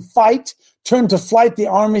valiant in fight, turned to flight the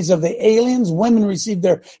armies of the aliens. Women received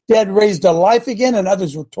their dead raised to life again, and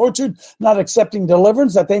others were tortured, not accepting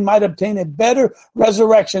deliverance, that they might obtain a better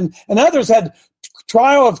resurrection. And others had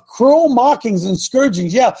trial of cruel mockings and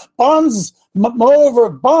scourgings. Yeah, bonds, moreover,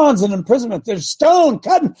 bonds and imprisonment. They're stoned,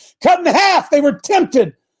 cut in half. They were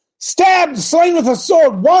tempted, stabbed, slain with a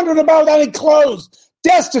sword, wandered about without any clothes,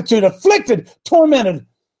 destitute, afflicted, tormented,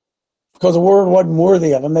 because the word wasn't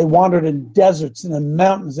worthy of them. They wandered in deserts and in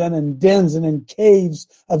mountains and in dens and in caves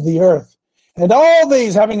of the earth. And all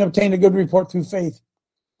these, having obtained a good report through faith,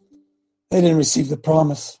 they didn't receive the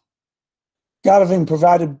promise. God having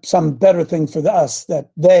provided some better thing for us,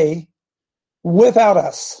 that they, without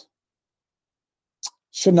us,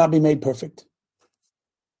 should not be made perfect.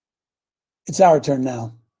 It's our turn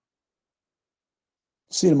now.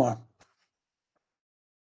 See you tomorrow.